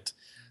and get it.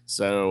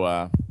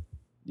 So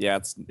yeah,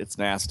 it's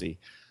nasty.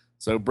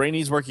 So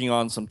Brainy's working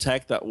on some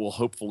tech that will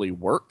hopefully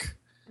work.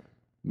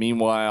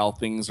 Meanwhile,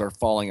 things are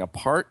falling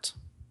apart.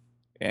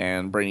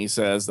 And Brainy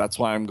says, that's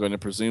why I'm going to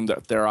presume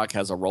that Tharok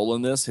has a role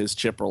in this. His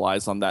chip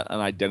relies on that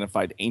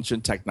unidentified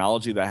ancient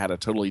technology that had a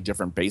totally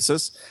different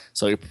basis.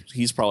 So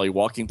he's probably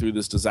walking through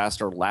this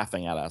disaster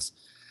laughing at us.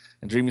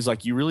 And Dreamy's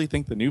like, you really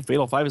think the new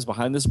Fatal Five is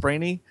behind this,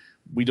 Brainy?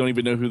 We don't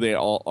even know who they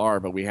all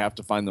are, but we have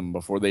to find them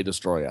before they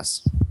destroy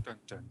us. Dun,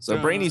 dun, So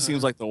dun. Brainy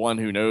seems like the one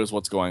who knows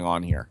what's going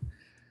on here.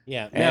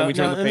 Yeah. And we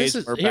turn the this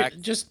page, is we're here, back.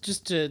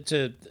 just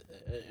to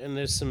and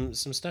there's some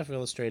stuff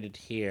illustrated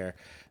here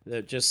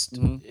that just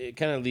it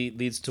kind of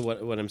leads to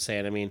what I'm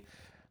saying. I mean,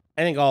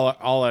 I think all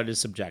art is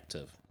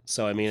subjective.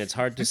 So I mean, it's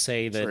hard to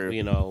say that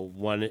True.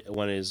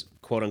 one is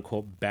quote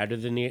unquote better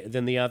than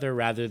the other,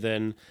 rather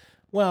than,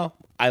 well,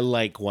 I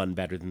like one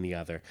better than the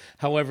other.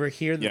 However,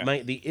 here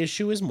the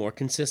issue is more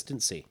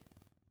consistency,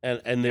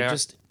 and there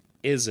just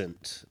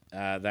isn't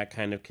that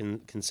kind of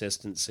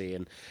consistency,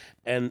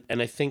 and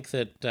I think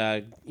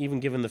that even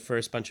given the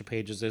first bunch of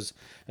pages, there's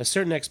a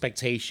certain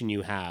expectation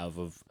you have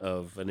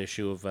of an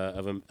issue of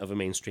a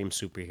mainstream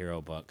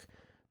superhero book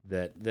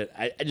that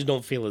I just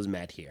don't feel is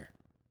met here.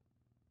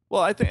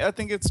 Well, I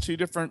think it's two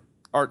different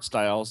art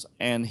styles,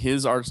 and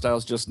his art style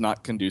is just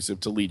not conducive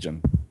to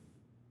Legion.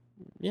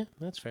 Yeah,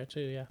 that's fair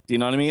too. Yeah. Do you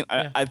know what I mean?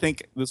 Yeah. I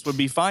think this would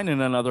be fine in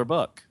another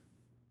book.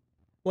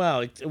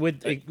 Well,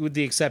 with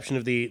the exception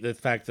of the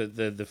fact that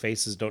the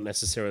faces don't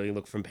necessarily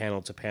look from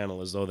panel to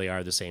panel as though they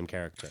are the same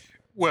character.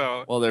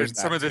 Well, there's and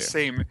some that of the too.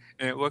 same,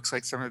 and it looks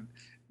like some of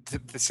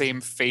the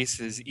same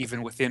faces,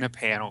 even within a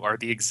panel, are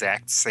the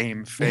exact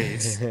same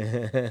face.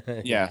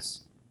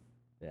 Yes.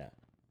 Yeah.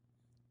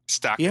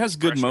 Stock. He has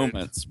good expression.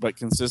 moments, but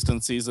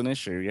consistency is an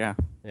issue. Yeah.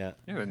 Yeah.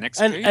 Yeah, the next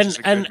And page and is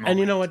a and, good and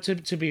you know moment.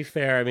 what? To be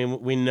fair, I mean,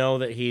 we know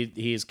that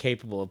he's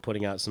capable of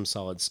putting out some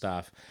solid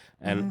stuff,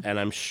 and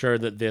I'm sure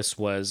that this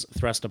was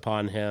thrust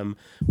upon him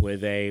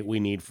with a we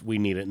need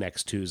it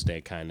next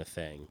Tuesday kind of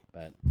thing.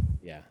 But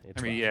yeah,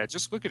 it's I mean, rough. yeah,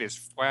 just look at his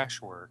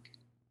flash work.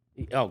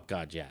 Oh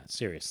God, yeah,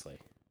 seriously.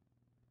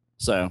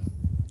 So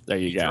there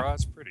you He go.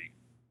 draws pretty.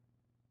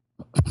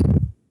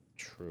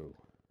 True.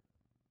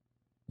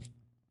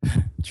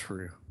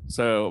 True.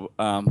 So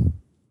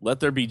let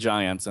there be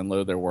giants, and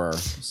lo there were.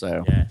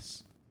 So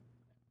Yes.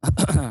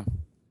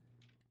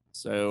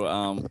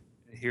 so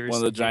Here's one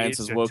of the giants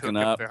page has that woken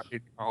took up.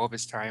 all of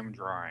his time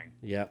drawing.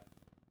 Yep.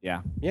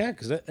 Yeah. Yeah,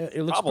 because it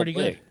looks pretty Probably.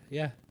 good.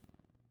 Yeah.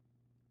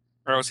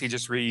 Or else he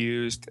just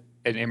reused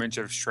an image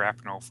of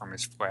Shrapnel from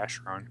his flash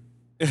run.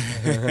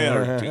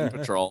 or Doom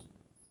Patrol.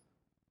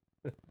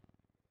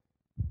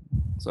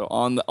 So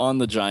on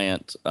the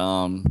giant,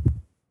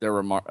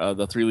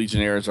 the three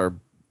legionnaires are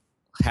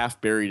half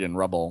buried in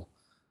rubble,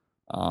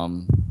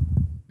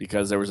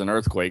 because there was an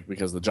earthquake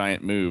because the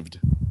giant moved.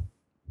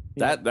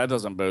 That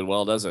doesn't bode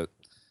well, does it?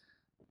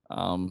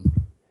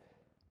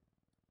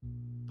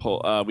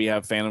 We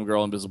have Phantom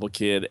Girl, Invisible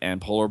Kid, and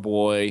Polar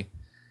Boy,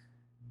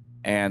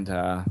 and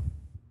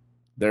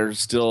they're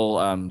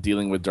still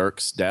dealing with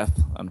Dirk's death,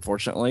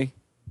 unfortunately.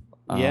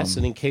 Yes,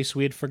 and in case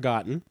we had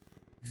forgotten,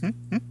 we,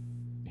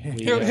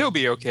 He'll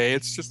be okay.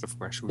 It's just a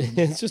flesh wound.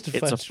 it's just a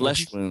It's a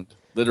flesh wound,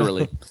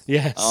 literally.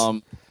 Yes.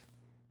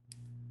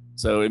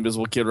 So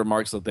Invisible Kid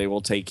remarks that they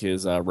will take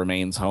his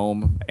remains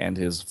home and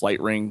his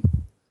flight ring.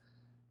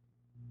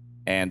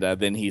 And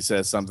then he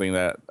says something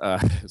that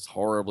is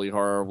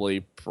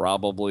horribly,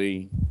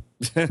 probably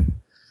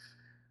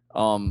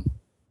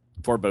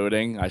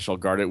foreboding. I shall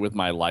guard it with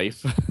my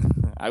life.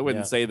 I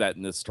wouldn't Yeah. say that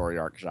in this story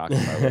arc, Jacques.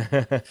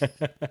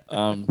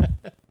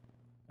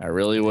 I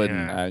really wouldn't.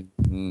 Yeah.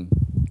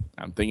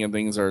 I'm thinking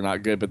things are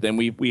not good. But then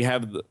we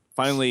have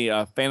finally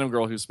Phantom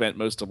Girl, who spent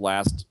most of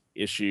last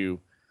issue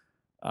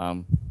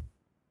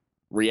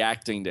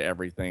reacting to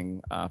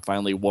everything,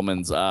 finally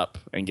womans up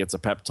and gets a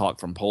pep talk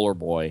from Polar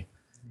Boy.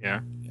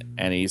 Yeah.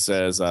 And he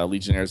says,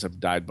 Legionnaires have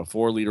died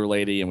before, Leader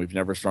Lady, and we've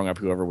never strung up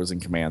whoever was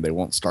in command. They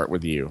won't start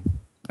with you.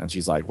 And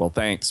she's like, well,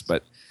 thanks,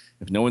 but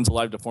if no one's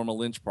alive to form a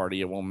lynch party,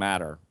 it won't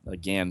matter.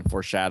 Again,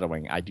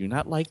 foreshadowing. I do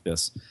not like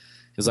this,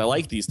 because I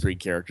like these three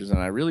characters, and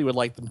I really would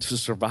like them to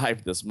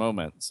survive this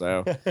moment.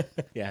 So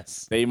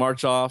Yes. they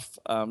march off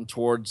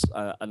towards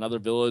another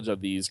village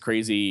of these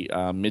crazy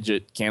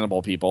midget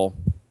cannibal people.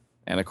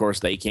 And, of course,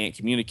 they can't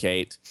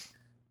communicate.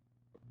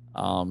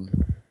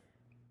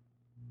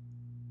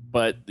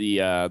 But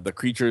the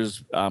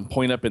creatures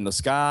point up in the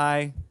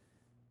sky,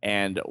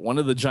 and one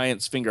of the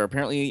giant's finger.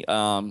 Apparently,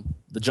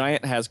 the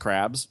giant has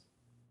crabs.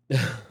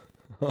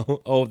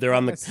 Oh, they're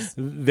on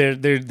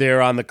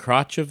they're on the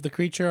crotch of the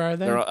creature, are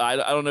they? I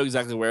don't know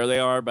exactly where they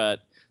are,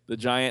 but the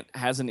giant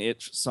has an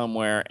itch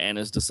somewhere and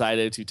has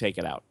decided to take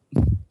it out.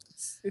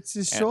 It's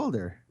his And-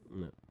 shoulder.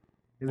 No.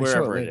 They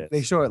Wherever show it later. is.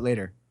 They show it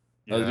later.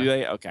 Oh, do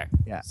they? Okay.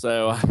 Yeah.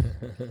 So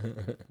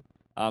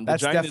The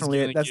That's giant is definitely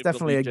gonna that's give the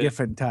definitely a Legion-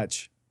 Giffen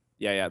touch.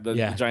 Yeah. The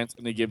Yeah. giant's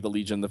going to give the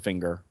Legion the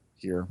finger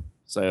here.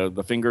 So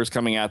the finger's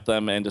coming at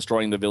them and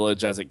destroying the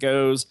village as it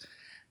goes.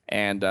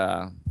 And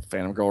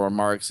Phantom Girl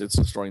remarks, it's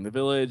destroying the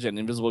village. And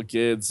Invisible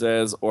Kid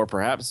says, or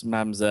perhaps,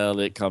 Mademoiselle,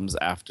 it comes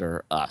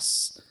after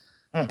us.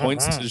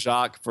 Points to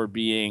Jacques for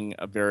being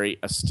very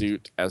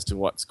astute as to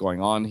what's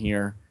going on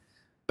here.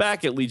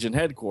 Back at Legion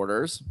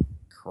headquarters,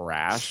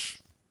 crash.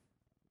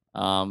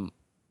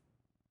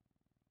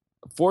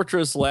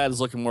 Fortress Lad is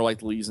looking more like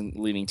the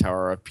leaning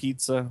tower of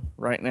pizza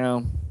right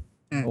now.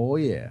 Oh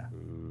yeah.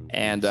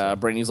 And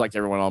Brady's like,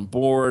 everyone on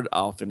board.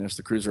 I'll finish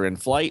the cruiser in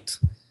flight.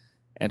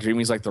 And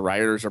Dreamy's like, the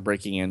rioters are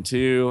breaking in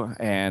too.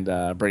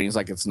 And Brady's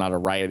like, it's not a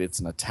riot, it's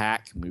an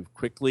attack. Move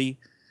quickly.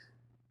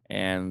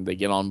 And they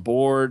get on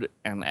board.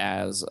 And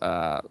as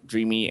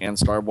Dreamy and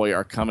Starboy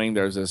are coming,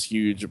 there's this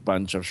huge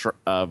bunch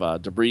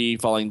of debris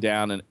falling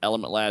down. And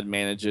Element Lad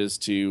manages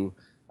to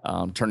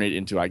turn it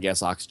into, I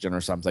guess, oxygen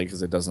or something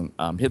because it doesn't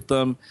hit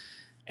them.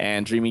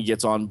 And Dreamy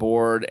gets on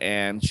board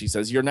and she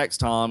says, you're next,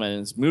 Tom.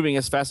 And is moving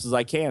as fast as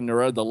I can.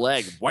 Neuro the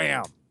leg.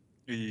 Wham!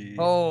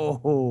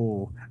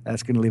 Oh,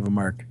 that's gonna leave a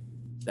mark.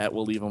 That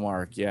will leave a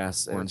mark,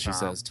 yes. Poor And she Tom.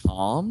 says,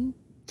 Tom?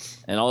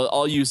 And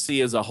all you see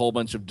is a whole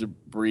bunch of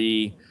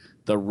debris,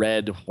 the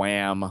red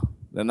wham.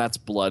 And that's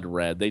blood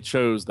red. They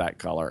chose that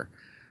color.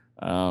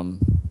 And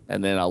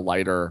then a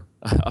lighter,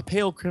 a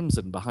pale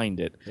crimson behind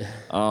it.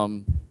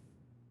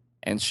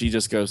 And she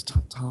just goes,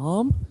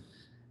 Tom?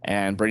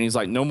 And Brady's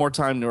like, no more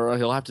time, Neuro.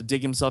 He'll have to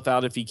dig himself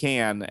out if he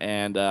can.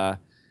 And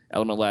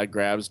Element Lad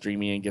grabs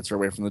Dreamy and gets her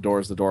away from the door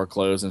as the door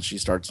closes. And she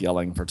starts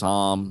yelling for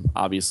Tom,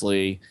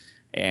 obviously.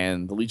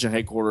 And the Legion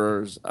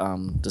headquarters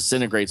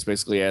disintegrates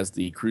basically as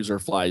the cruiser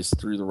flies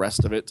through the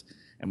rest of it.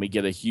 And we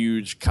get a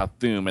huge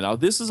Cthulhu. And now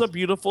this is a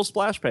beautiful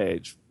splash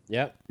page.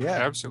 Yep. Yeah,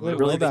 Absolutely.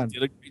 Really, well done. they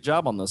did a great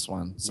job on this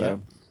one. So. Yep.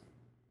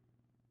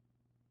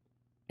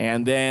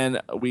 And then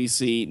we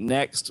see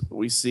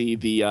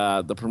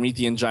the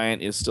Promethean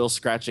giant is still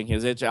scratching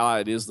his itch.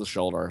 It is the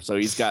shoulder. So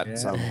he's got Yeah.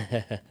 some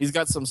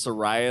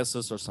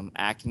psoriasis or some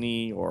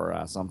acne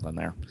or something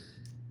there.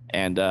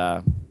 And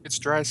It's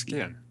dry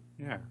skin.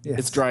 Yeah. Yes.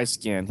 it's dry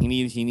skin. He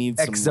needs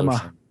Eczema. some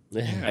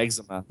lotion.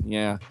 Eczema.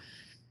 Yeah.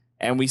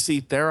 And we see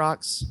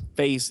Therok's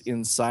face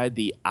inside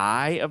the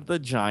eye of the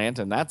giant,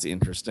 and that's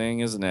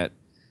interesting, isn't it?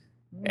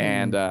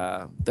 And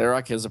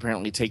Therok has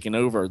apparently taken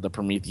over the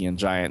Promethean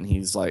giant.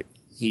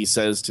 He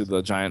says to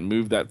the giant,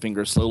 move that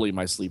finger slowly,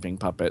 my sleeping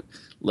puppet.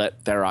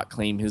 Let Therok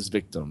claim his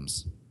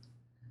victims.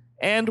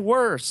 And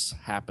worse Dun,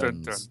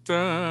 happens.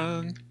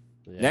 dun, dun.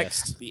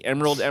 Next, the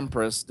Emerald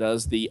Empress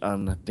does the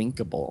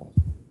unthinkable.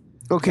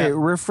 Okay, Yeah.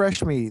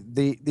 refresh me.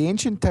 The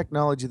ancient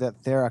technology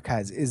that Therok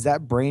has, is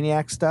that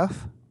Brainiac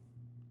stuff?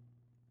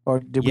 Or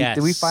did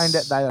we find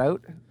Yes. that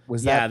out?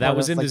 Was Yeah, that that part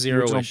was of, in the like,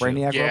 Zero original issue.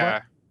 Brainiac Yeah.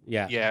 robot?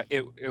 Yeah. Yeah.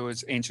 It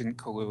was ancient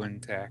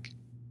Kaluan tech.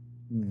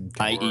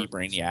 I.e.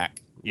 Brainiac.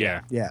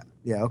 Yeah.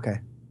 Yeah, okay.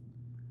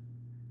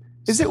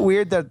 Is it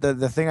weird that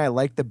the thing I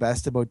like the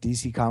best about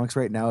DC Comics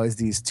right now is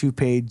these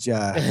 2-page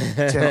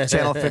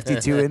channel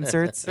 52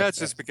 inserts? That's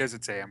just because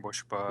it's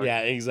ambush bug. Yeah,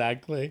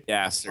 exactly.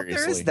 Yeah, Well,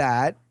 seriously. there is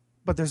that,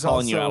 but there's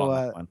Calling you out also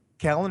on that one.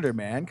 Calendar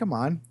Man. Come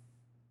on.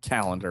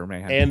 Calendar,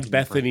 man. And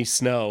Bethany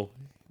Snow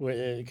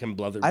can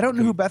blubber. I don't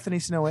know who Bethany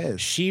Snow is.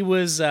 She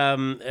was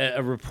a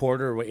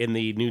reporter in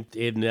the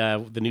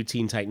new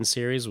Teen Titans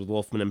series with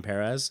Wolfman and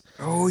Perez.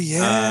 Oh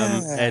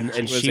yeah.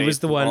 And she was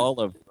the one.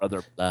 All of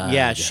Brother Blood.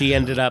 Yeah, she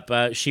ended up.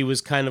 She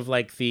was kind of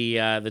like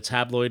the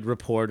tabloid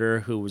reporter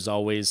who was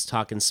always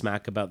talking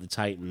smack about the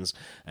Titans,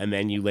 and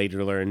then you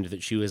later learned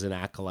that she was an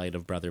acolyte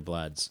of Brother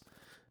Bloods,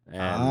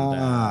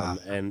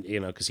 and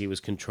because he was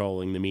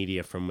controlling the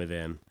media from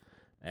within,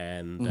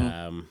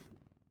 and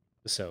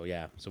so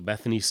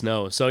Bethany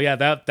Snow. So yeah,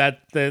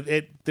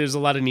 there's a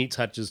lot of neat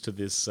touches to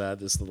this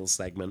little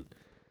segment,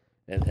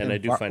 and I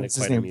do find it what's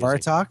quite his name? amusing.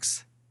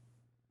 Vartox?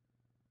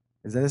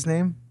 Is that his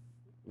name?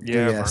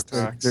 Yeah. Yes,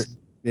 Vartox.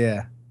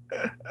 yeah.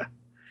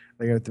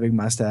 The guy with the big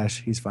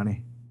mustache. He's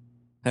funny.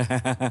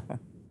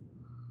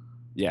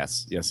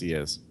 yes, he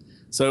is.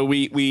 So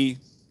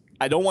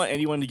I don't want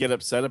anyone to get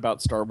upset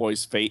about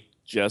Starboy's fate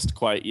just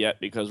quite yet,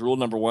 because rule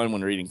number 1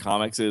 when reading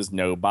comics is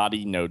no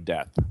body, no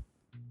death.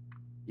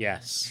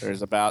 Yes.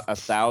 There's about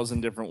 1,000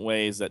 different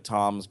ways that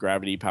Tom's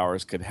gravity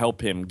powers could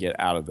help him get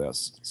out of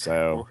this.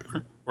 So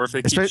Or if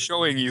they keep Espe-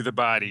 showing you the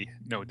body,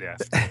 no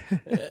death.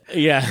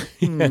 Yeah.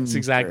 That's Hmm,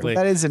 exactly.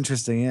 That is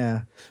interesting.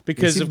 Yeah,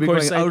 Because they seem of to be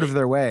course, going out of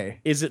their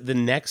way. is it the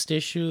next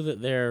issue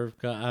that they're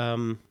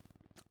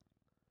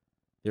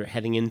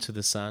heading into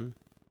the sun?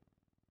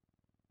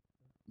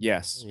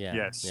 yes. Yeah.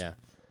 Yes. Yeah.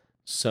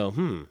 So,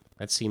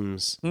 that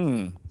seems.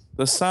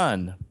 The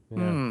sun.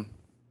 Yeah.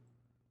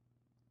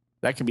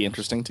 That could be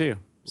interesting too.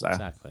 So.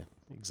 Exactly.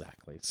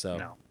 So,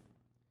 No.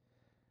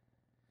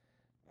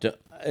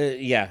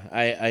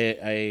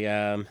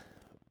 I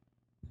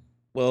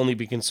will only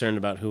be concerned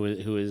about who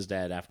is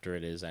dead after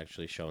it is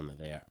actually shown that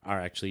they are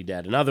actually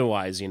dead, and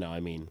otherwise,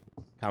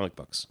 comic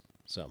books.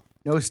 So,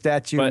 No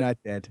statue, But- not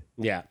dead.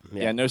 yeah.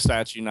 Yeah, no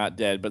statue, not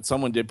dead. But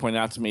someone did point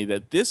out to me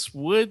that this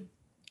would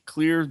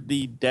clear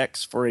the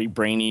decks for a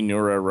brainy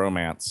neuro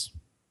romance,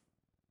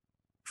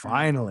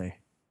 Finally.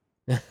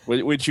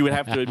 which you would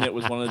have to admit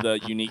was one of the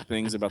unique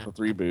things about the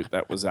 3-boot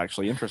that was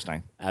actually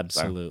interesting.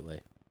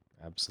 Absolutely.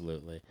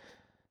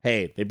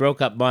 Hey, they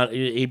broke up.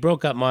 He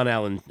broke up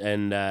Monel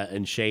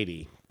and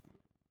Shady.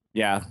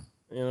 Yeah.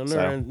 You know,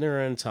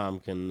 Nura and Tom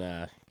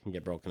can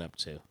get broken up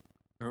too.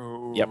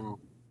 Oh.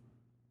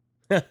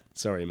 Yep.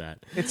 Sorry,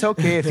 Matt. It's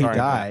okay if he Sorry,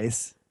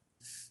 dies.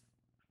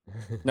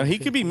 No, he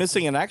could be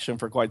missing in action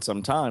for quite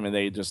some time, and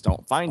they just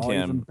don't find Even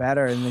him.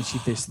 better. And then she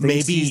thinks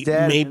Maybe- he's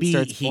dead. maybe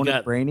and starts he phoning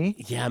got- brainy.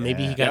 Yeah,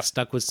 maybe he got Yep.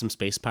 stuck with some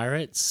space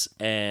pirates,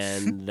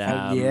 and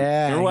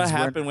Yeah. Remember what he's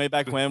wearing- happened way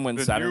back when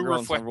The Saturn new Girl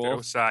and Reflecto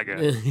Timberwolf?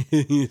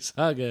 saga.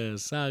 saga.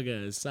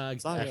 Saga. The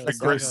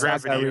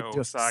Saga Gravity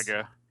Reducts.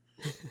 saga.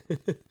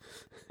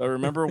 So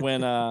remember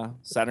when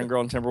Saturn Girl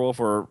and Timberwolf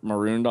were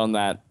marooned on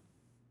that,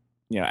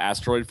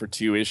 asteroid for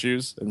 2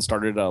 issues and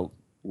started a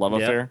love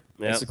Yep, affair,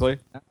 yep. basically?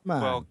 Come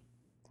on. Well,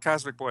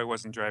 Cosmic Boy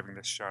wasn't driving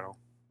this shuttle.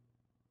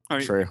 I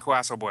mean, True.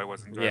 Coastal Boy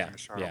wasn't driving Yeah, the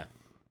shuttle. yeah.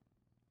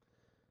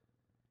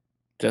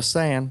 Just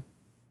saying.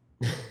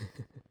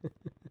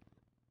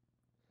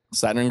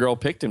 Saturn Girl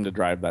picked him to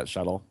drive that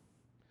shuttle.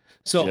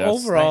 So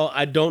Just overall,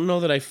 I don't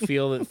know that I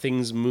feel that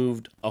things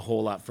moved a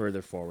whole lot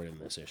further forward in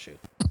this issue.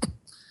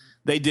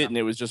 They didn't.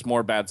 It was just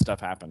more bad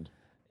stuff happened.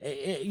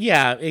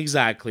 Yeah,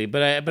 exactly.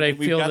 But I We've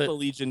feel got that the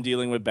Legion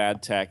dealing with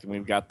bad tech, and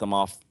we've got them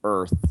off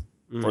Earth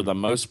for Mm. the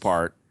most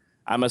part.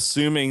 I'm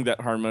assuming that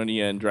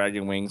Harmonia and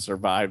Dragon Wing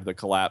survived the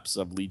collapse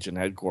of Legion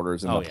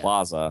headquarters in Oh, the yeah.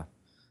 plaza,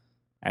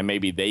 and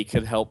maybe they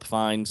could help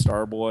find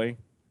Starboy.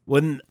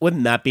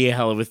 Wouldn't that be a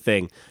hell of a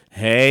thing?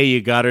 Hey,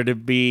 you got her to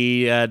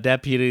be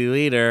deputy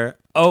leader.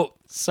 Oh,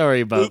 sorry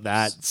about Oops.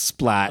 that.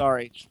 Splat.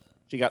 Sorry,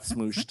 she got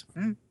smooshed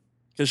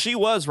because she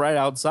was right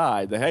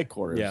outside the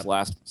headquarters Yeah.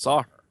 last we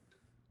saw her,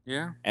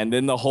 Yeah. and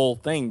then the whole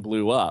thing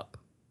blew up.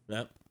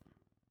 Yep.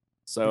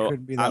 So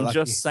couldn't be that I'm lucky.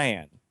 just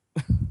saying.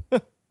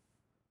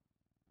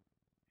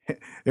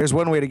 There's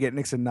one way to get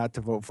Nixon not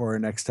to vote for her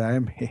next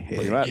time.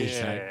 Pretty much.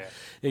 Yeah.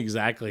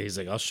 Exactly. He's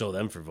like, I'll show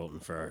them for voting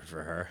for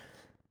her.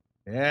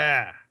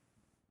 yeah.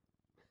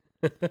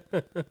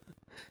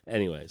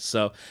 Anyway,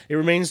 so it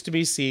remains to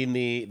be seen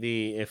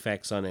the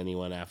effects on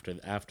anyone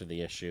after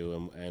the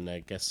issue, and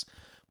I guess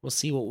we'll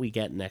see what we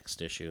get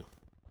next issue.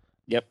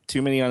 Yep,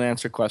 too many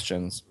unanswered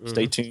questions.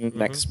 Stay Mhm, tuned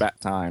next spat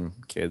time,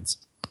 kids.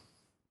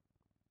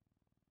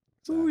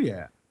 Oh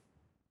yeah.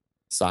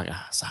 Saga.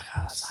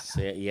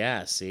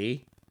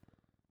 See,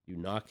 you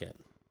knock it.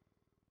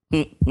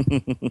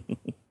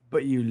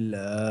 But you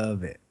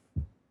love it.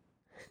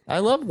 I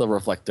love the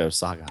Reflecto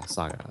saga. Yeah,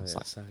 Saga.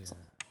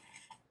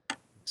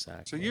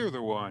 Exactly. So you're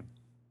the one.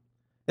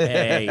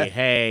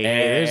 hey,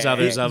 there's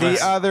others of the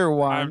us. other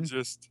one. I'm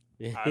just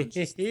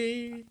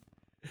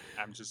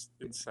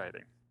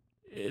inciting.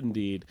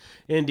 Indeed.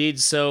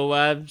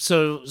 So,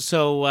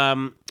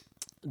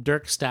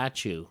 Dirk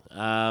statue.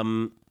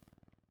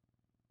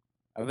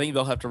 I think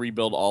they'll have to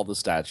rebuild all the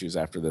statues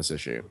after this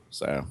issue.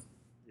 So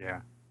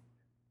Yeah.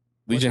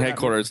 Legion that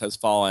headquarters has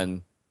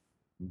fallen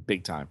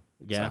big time.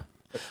 Yeah.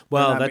 So,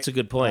 Well, not that's a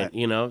good point.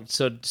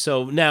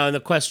 So now the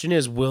question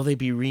is, will they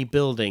be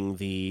rebuilding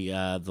the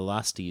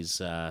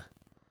Losties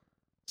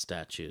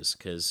statues?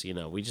 Because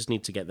we just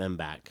need to get them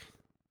back.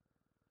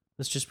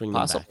 Let's just bring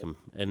them back,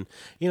 and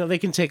they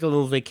can take a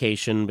little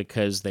vacation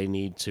because they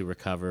need to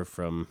recover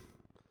from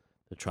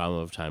the trauma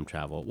of time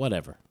travel.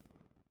 Whatever.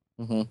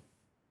 mhm.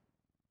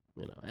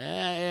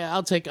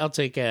 I'll take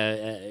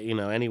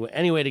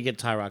any way to get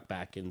Tyrok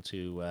back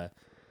into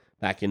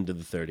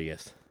the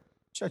 30th.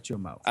 Shut your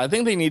mouth. I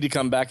think they need to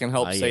come back and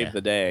help Yeah. save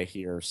the day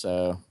here.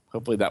 So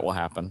hopefully that will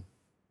happen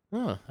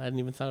Oh, I hadn't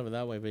even thought of it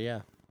that way, but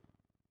yeah.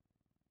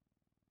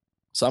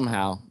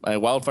 somehow.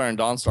 Wildfire and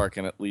Dawnstar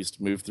can at least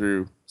move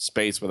through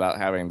space without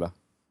having the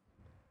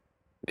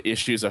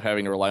issues of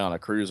having to rely on a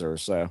cruiser.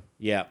 So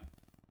Yeah.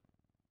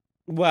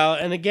 Well,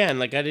 and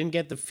again, I didn't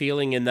get the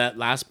feeling in that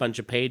last bunch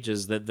of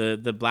pages that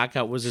the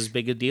blackout was as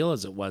big a deal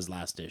as it was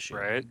last issue.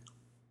 Right.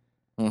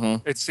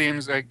 mhm. It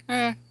seems like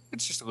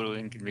it's just a little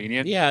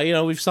inconvenient.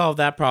 Yeah, we've solved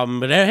that problem,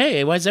 but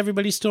hey, why is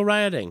everybody still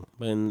rioting?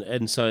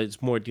 And so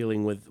it's more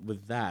dealing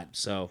with that.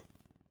 So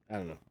I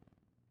don't know.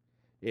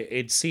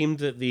 It seemed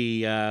that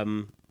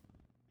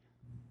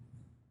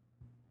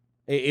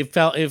it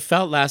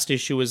felt last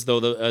issue as though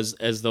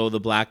the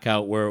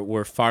blackout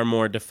were far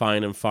more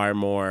defined and far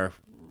more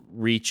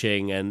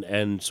reaching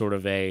and sort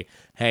of a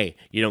hey,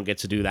 you don't get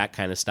to do that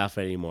kind of stuff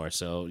anymore,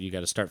 so you got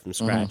to start from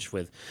scratch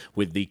with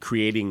the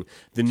creating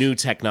the new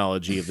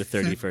technology of the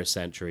 31st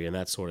century and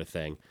that sort of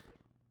thing.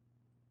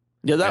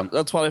 Yeah,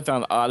 that's what I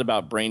found odd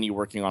about Brainy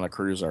working on a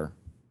cruiser.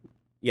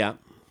 Yeah.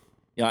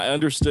 I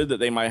understood that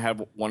they might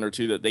have one or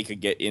two that they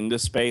could get into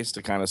space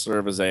to kind of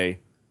serve as a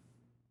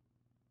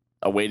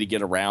way to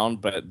get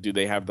around, but do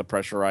they have the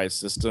pressurized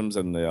systems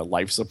and the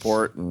life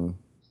support? And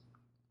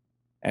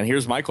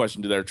here's my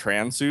question: do their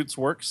trans suits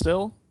work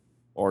still,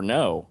 or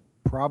no?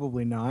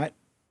 Probably not.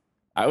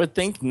 I would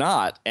think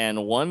not.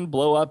 And one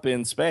blow up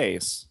in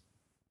space.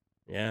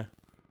 Yeah.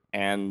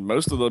 and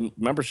most of the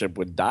membership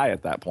would die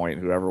at that point,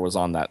 whoever was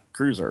on that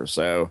cruiser.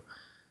 So,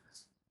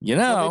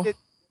 Well,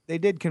 they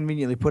did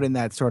conveniently put in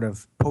that sort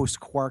of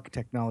post-quark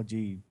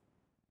technology,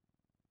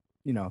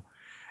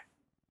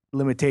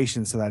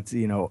 limitation, so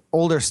that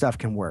older stuff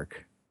can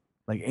work,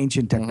 like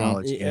ancient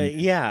technology.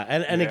 Yeah,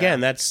 and again,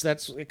 that's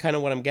kind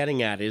of what I'm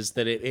getting at, is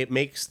that it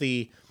makes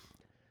the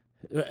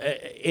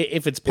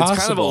if it's possible,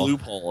 it's kind of a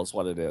loophole, is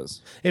what it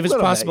is. If it's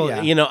possible,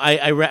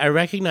 I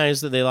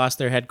recognize that they lost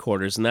their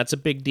headquarters, and that's a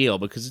big deal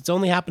because it's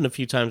only happened a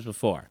few times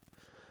before,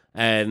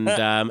 and it's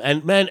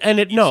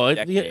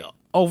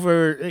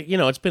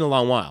been a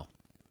long while,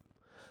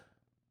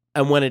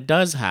 and when it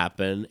does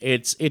happen,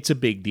 it's a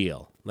big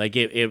deal. Like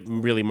it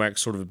really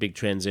marks sort of a big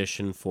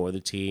transition for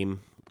the team,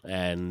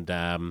 and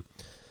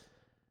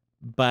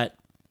but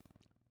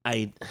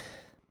I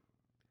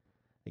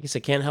guess I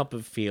can't help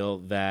but feel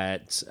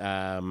that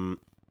the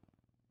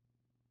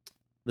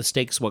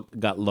stakes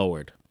got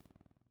lowered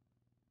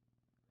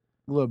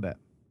a little bit.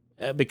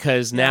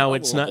 Because now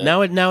it's not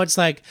now it's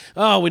like,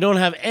 oh, we don't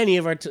have any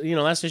of our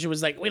last issue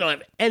was like, we don't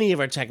have any of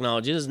our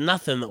technology, there's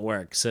nothing that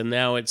works, and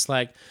now it's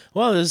like,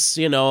 well, there's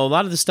a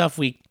lot of the stuff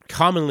we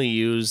commonly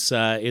use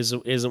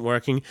isn't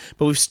working,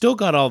 but we've still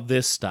got all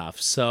this stuff.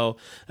 So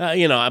but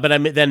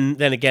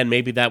then again,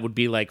 maybe that would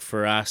be like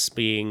for us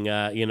being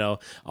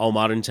all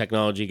modern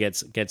technology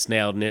gets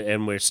nailed,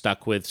 and we're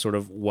stuck with sort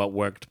of what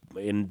worked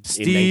in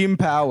steam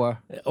power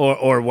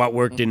or what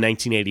worked in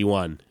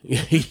 1981.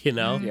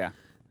 Yeah.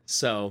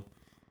 So,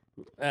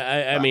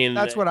 I mean,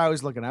 that's what I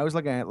was looking at. I was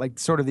looking at like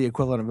sort of the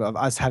equivalent of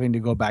us having to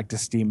go back to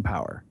steam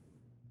power.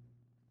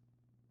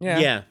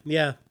 Yeah.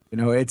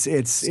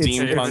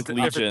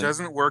 Steampunk if it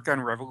doesn't work on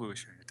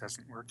Revolution, it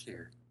doesn't work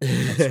here.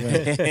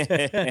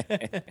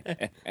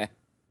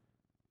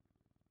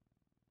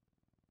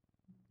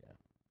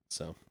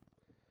 So,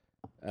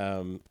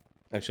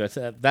 actually,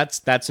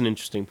 that's an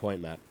interesting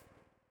point, Matt.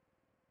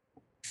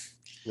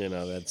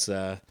 That's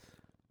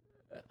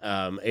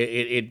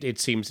it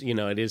seems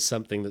it is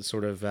something that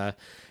sort of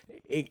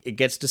it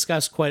gets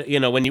discussed quite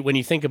when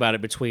you think about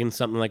it, between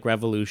something like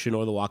Revolution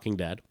or The Walking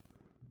Dead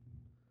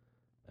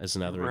as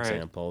another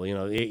example.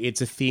 It's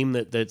a theme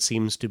that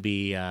seems to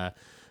be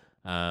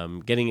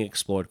getting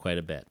explored quite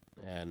a bit,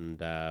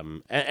 and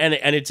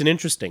it's an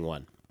interesting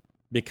one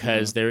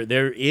because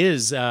there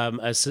is sort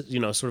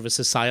of a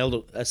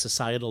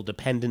societal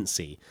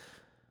dependency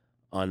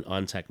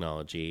on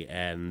technology,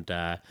 and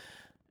I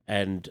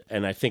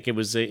think it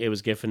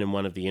was Giffen in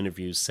one of the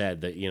interviews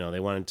said that they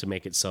wanted to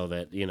make it so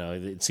that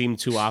it seemed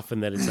too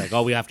often that it's like,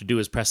 all we have to do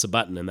is press a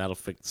button and that'll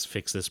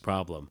fix this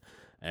problem,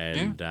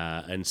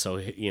 and so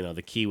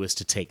the key was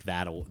to take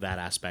that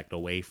aspect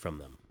away from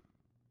them.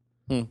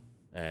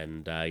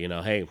 And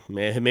hey,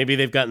 maybe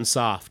they've gotten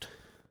soft.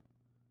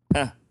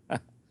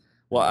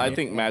 Well, I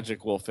think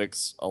Magic will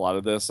fix a lot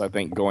of this. I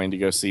think going to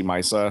go see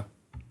Misa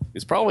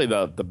is probably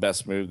the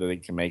best move that they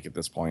can make at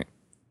this point.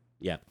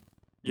 Yeah.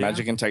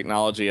 Magic and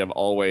technology have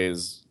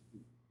always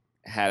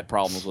had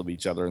problems with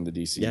each other in the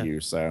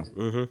DCU. So,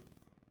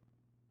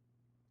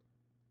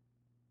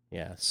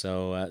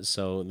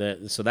 so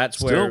that's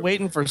still where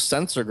waiting for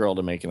Censor Girl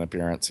to make an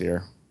appearance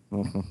here.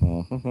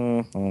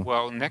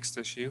 Well, next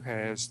issue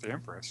has the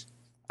Empress.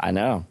 I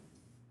know.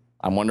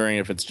 I'm wondering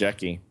if it's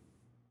Jackie.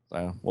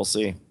 So we'll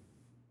see.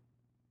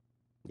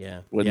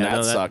 Yeah. Wouldn't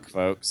that suck,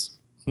 folks?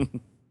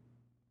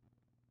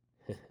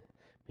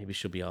 Maybe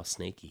she'll be all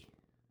snaky.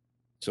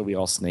 She'll be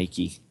all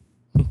snaky.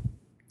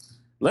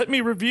 Let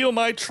me reveal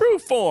my true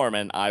form,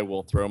 and I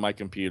will throw my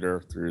computer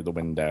through the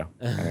window.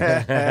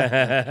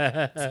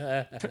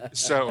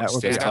 So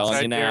stand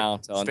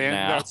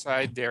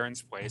outside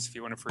Darren's place if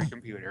you want a free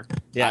computer.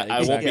 Yeah,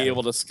 I won't be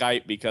able to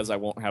Skype because I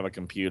won't have a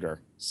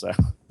computer. So,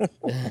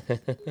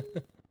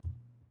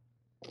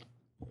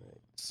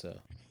 so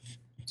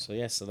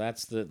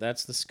that's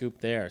the scoop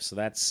there. So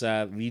that's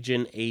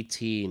Legion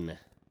 18.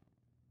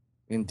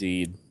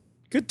 Indeed,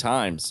 good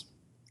times.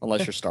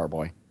 Unless you're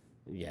Starboy.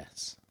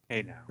 Yes.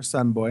 Hey, now. Or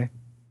Sunboy.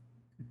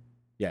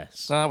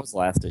 Yes. That was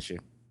last issue.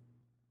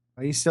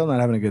 Are you still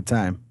not having a good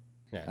time?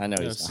 Yeah. I know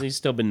he's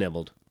still been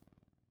nibbled.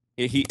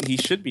 He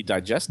should be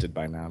digested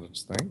by now, don't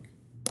you think?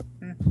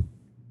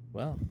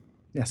 Well.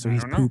 Yeah, so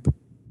he's poop.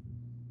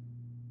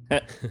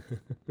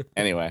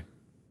 Anyway.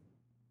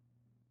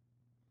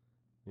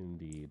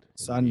 Indeed.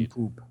 Sun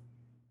poop.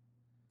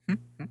 So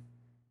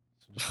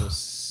just go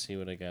see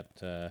what I got.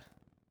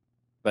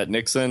 But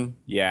Nixon,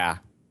 yeah.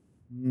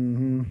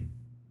 Mm-hmm.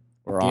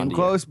 We're Came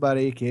close,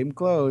 buddy. Came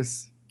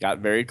close. Got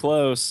very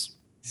close.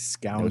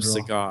 Scoundrel. No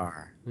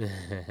cigar.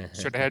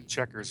 Should have had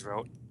Checkers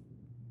vote.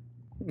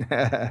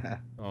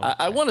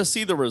 I want to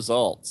see the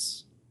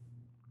results.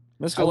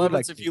 Mr.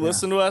 Levitz, if you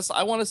listen to us,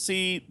 I want to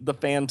see the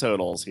fan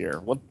totals here.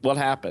 What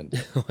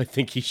happened? I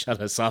think he shut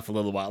us off a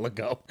little while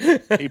ago.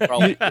 He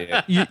probably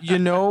did. You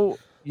know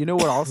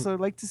what also I'd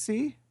like to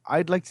see?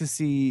 I'd like to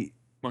see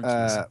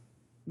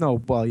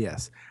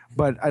yes.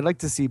 But I'd like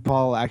to see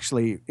Paul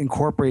actually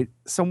incorporate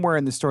somewhere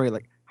in the story,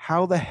 like,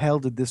 how the hell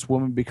did this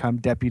woman become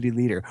deputy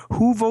leader?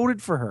 Who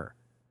voted for her?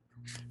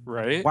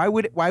 Right? Why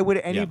would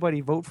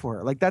anybody vote for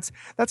her? Like that's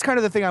kind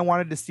of the thing I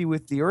wanted to see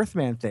with the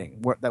Earthman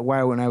thing.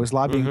 Why when I was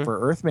lobbying for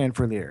Earthman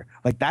for leader,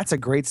 like that's a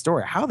great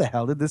story. How the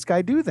hell did this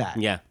guy do that?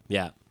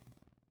 Yeah.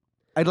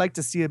 I'd like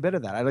to see a bit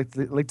of that. I'd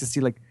like to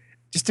see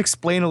just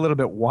explain a little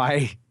bit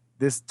why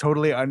this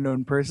totally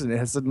unknown person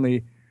has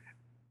suddenly,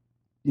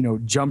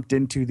 jumped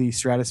into the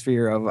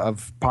stratosphere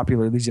of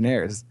popular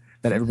Legionnaires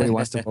that everybody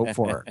wants to vote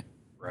for.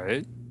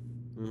 Right?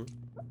 Mhm.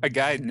 A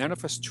guy none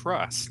of us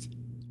trust.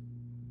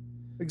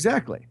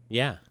 Exactly.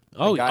 Yeah.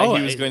 The guy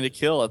he was going to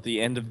kill at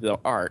the end of the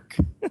arc.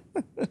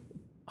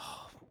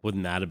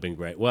 Wouldn't that have been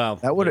great? Well,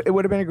 It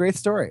would have been a great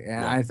story,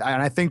 and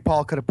I think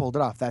Paul could have pulled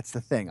it off. That's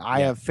the thing. I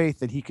have faith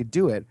that he could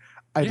do it.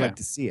 I'd like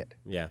to see it.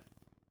 Yeah.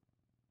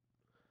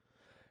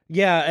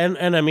 Yeah,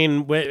 and I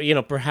mean,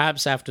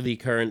 perhaps after the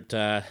current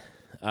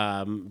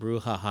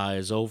brouhaha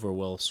is over,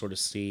 we'll sort of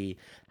see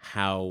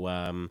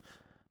how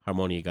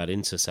Harmonia got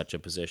into such a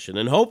position,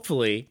 and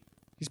hopefully,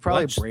 he's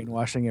probably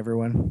brainwashing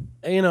everyone.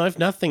 If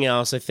nothing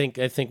else, I think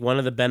one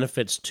of the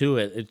benefits to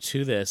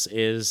this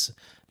is,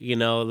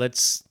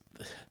 let's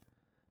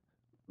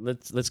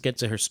get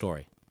to her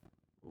story.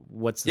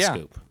 What's the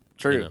scoop?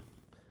 True.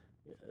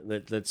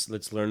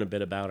 Let's learn a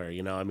bit about her.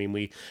 I mean,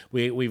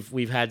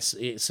 we've had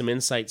some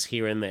insights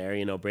here and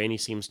there. Brainy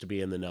seems to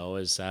be in the know,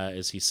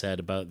 as he said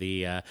about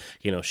the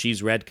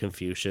she's read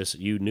Confucius.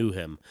 You knew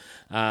him.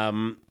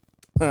 I'm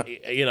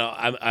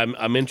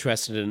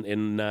interested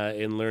in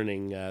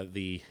learning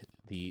the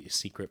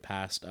secret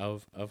past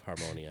of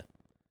Harmonia.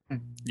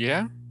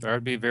 Yeah, that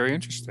would be very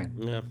interesting.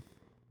 Yeah.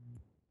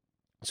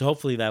 So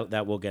hopefully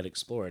that will get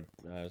explored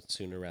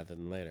sooner rather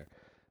than later.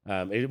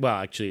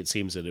 Actually, it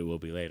seems that it will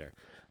be later.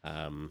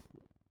 After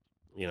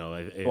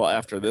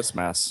this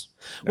mess.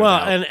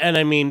 And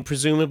I mean,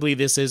 presumably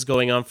this is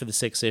going on for the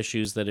 6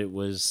 issues that it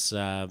was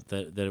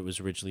that it was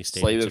originally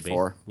slated to be.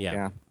 For.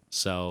 Yeah.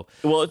 So.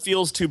 Well, it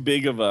feels too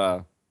big of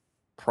a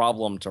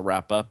problem to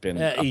wrap up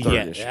in a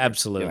third issue.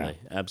 Absolutely.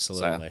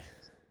 So.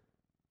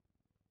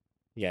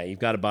 Yeah, you've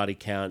got a body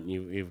count,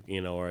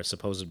 or a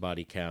supposed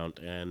body count,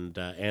 and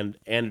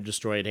a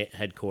destroyed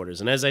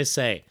headquarters. And as I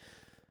say,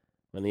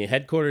 when the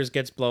headquarters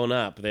gets blown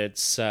up,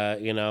 it's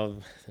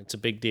it's a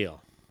big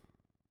deal.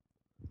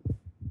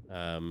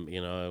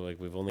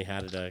 We've only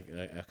had it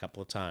a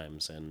couple of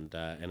times, and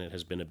it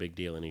has been a big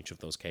deal in each of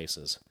those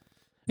cases.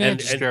 And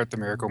just start the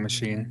Miracle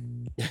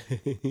Machine.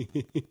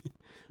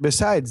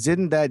 Besides,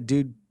 didn't that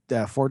dude,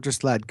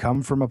 Fortress Lad,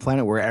 come from a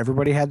planet where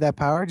everybody had that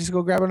power? Just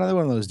go grab another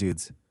one of those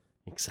dudes.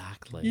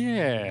 Exactly.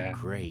 Yeah.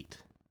 Great.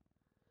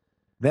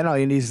 Then all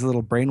you need is a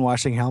little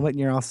brainwashing helmet, and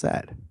you're all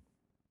set.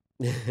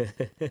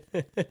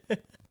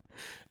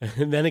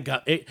 And then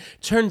it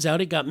turns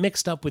out it got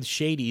mixed up with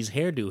Shady's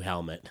hairdo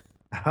helmet.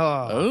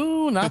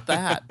 Oh, not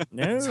that.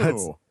 No. So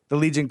it's the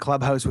Legion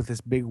Clubhouse with this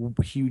big,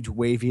 huge,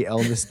 wavy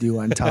Elvis do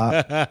on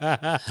top.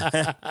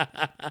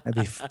 That'd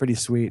be pretty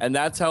sweet. And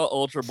that's how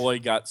Ultra Boy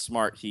got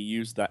smart. He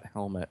used that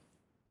helmet.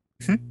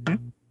 There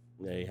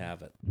you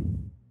have it.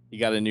 He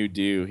got a new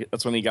do.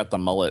 That's when he got the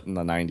mullet in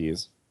the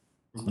 90s.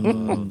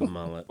 Oh, the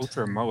mullet.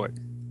 Ultra mullet.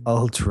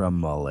 Ultra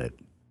mullet.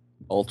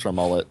 Ultra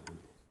mullet.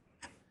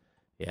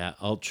 Yeah,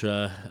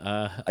 ultra.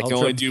 I can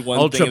only do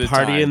one thing at a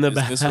party time. in the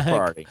Business back. or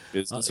party.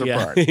 Business or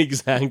Yeah, party.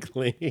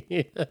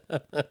 exactly.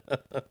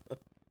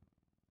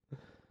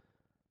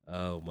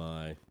 Oh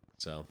my.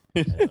 So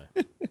anyway.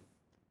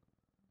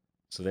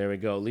 So there we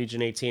go.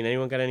 Legion 18.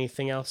 Anyone got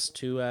anything else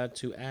to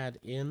add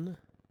in?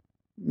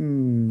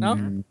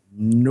 No.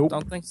 Nope.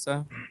 Don't think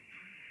so.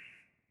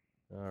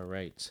 All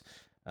right.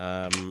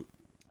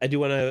 I do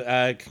want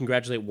to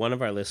congratulate one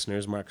of our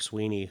listeners, Mark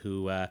Sweeney,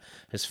 who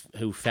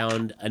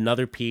found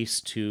another piece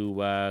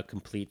to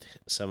complete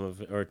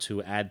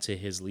to add to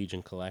his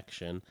Legion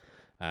collection.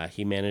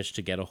 He managed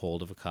to get a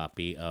hold of a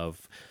copy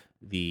of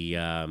the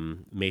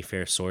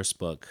Mayfair source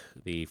book,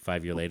 the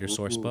 5 year later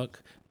source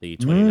book, the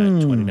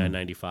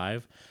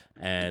 $29.95.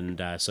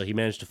 And so he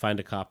managed to find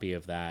a copy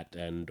of that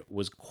and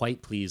was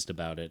quite pleased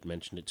about it.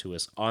 Mentioned it to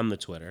us on the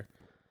Twitter.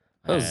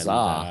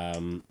 Huzzah.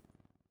 And,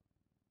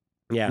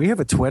 yeah. We have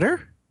a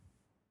Twitter?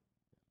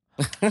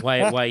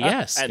 Why?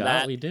 Yes, And Scott,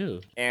 that- we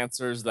do.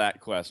 Answers that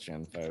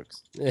question,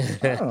 folks.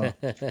 Scott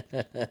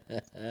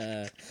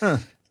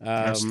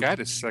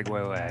is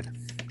segue lad.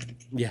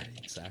 Yeah,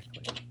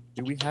 exactly.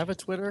 Do we have a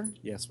Twitter?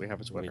 Yes, we have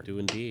a We Twitter. do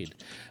indeed.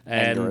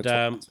 And you're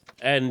a And twat.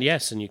 and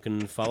yes, and you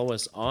can follow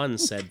us on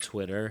said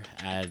Twitter,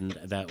 and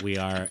that we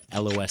are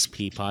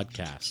LOSP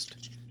Podcast.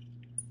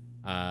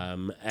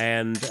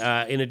 And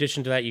in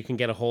addition to that, you can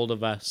get a hold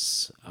of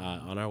us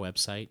on our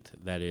website.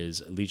 That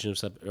is Legion of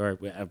Sub. Or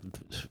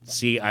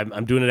see,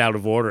 I'm doing it out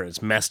of order.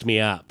 It's messed me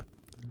up.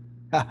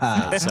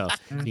 So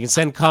you can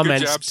send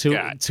comments job,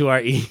 Scott. to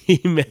our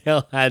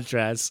email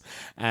address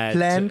at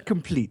Plan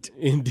complete.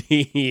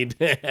 Indeed.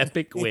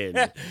 Epic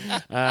win.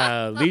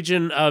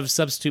 Legion of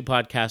Substitute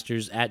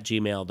Podcasters at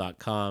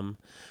gmail.com.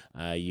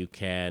 You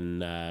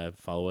can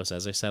follow us,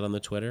 as I said, on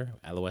the Twitter,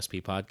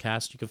 LOSP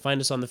Podcast. You can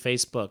find us on the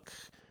Facebook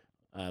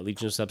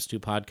Legion of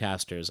Substitute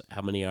Podcasters.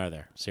 How many are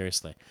there?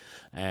 Seriously.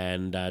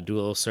 And do a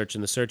little search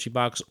in the searchy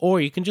box, or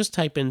you can just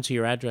type into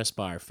your address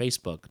bar,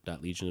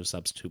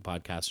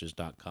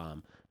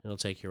 facebook.legionofsubstitutepodcasters.com. It'll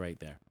take you right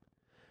there.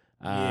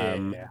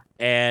 Yeah.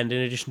 And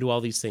in addition to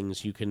all these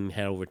things, you can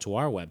head over to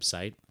our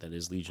website, that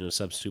is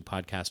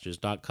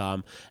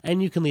legionofsubstitutepodcasters.com,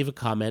 and you can leave a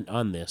comment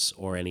on this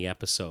or any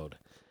episode.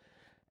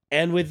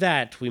 And with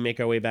that, we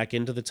make our way back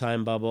into the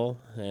time bubble,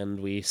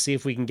 and we see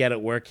if we can get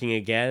it working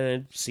again.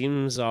 It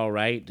seems all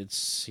right.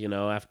 It's,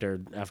 after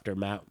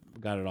Matt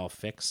got it all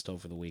fixed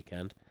over the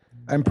weekend.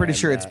 I'm pretty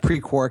sure it's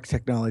pre-quark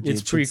technology. It's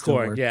It should still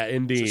pre-quark, work. yeah,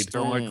 indeed. Just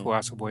don't let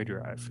Colossal Boy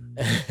drive.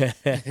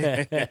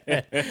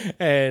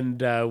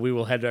 And we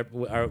will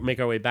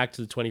make our way back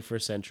to the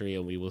 21st century,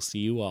 and we will see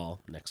you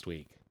all next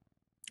week.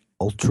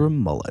 Ultra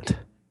Mullet.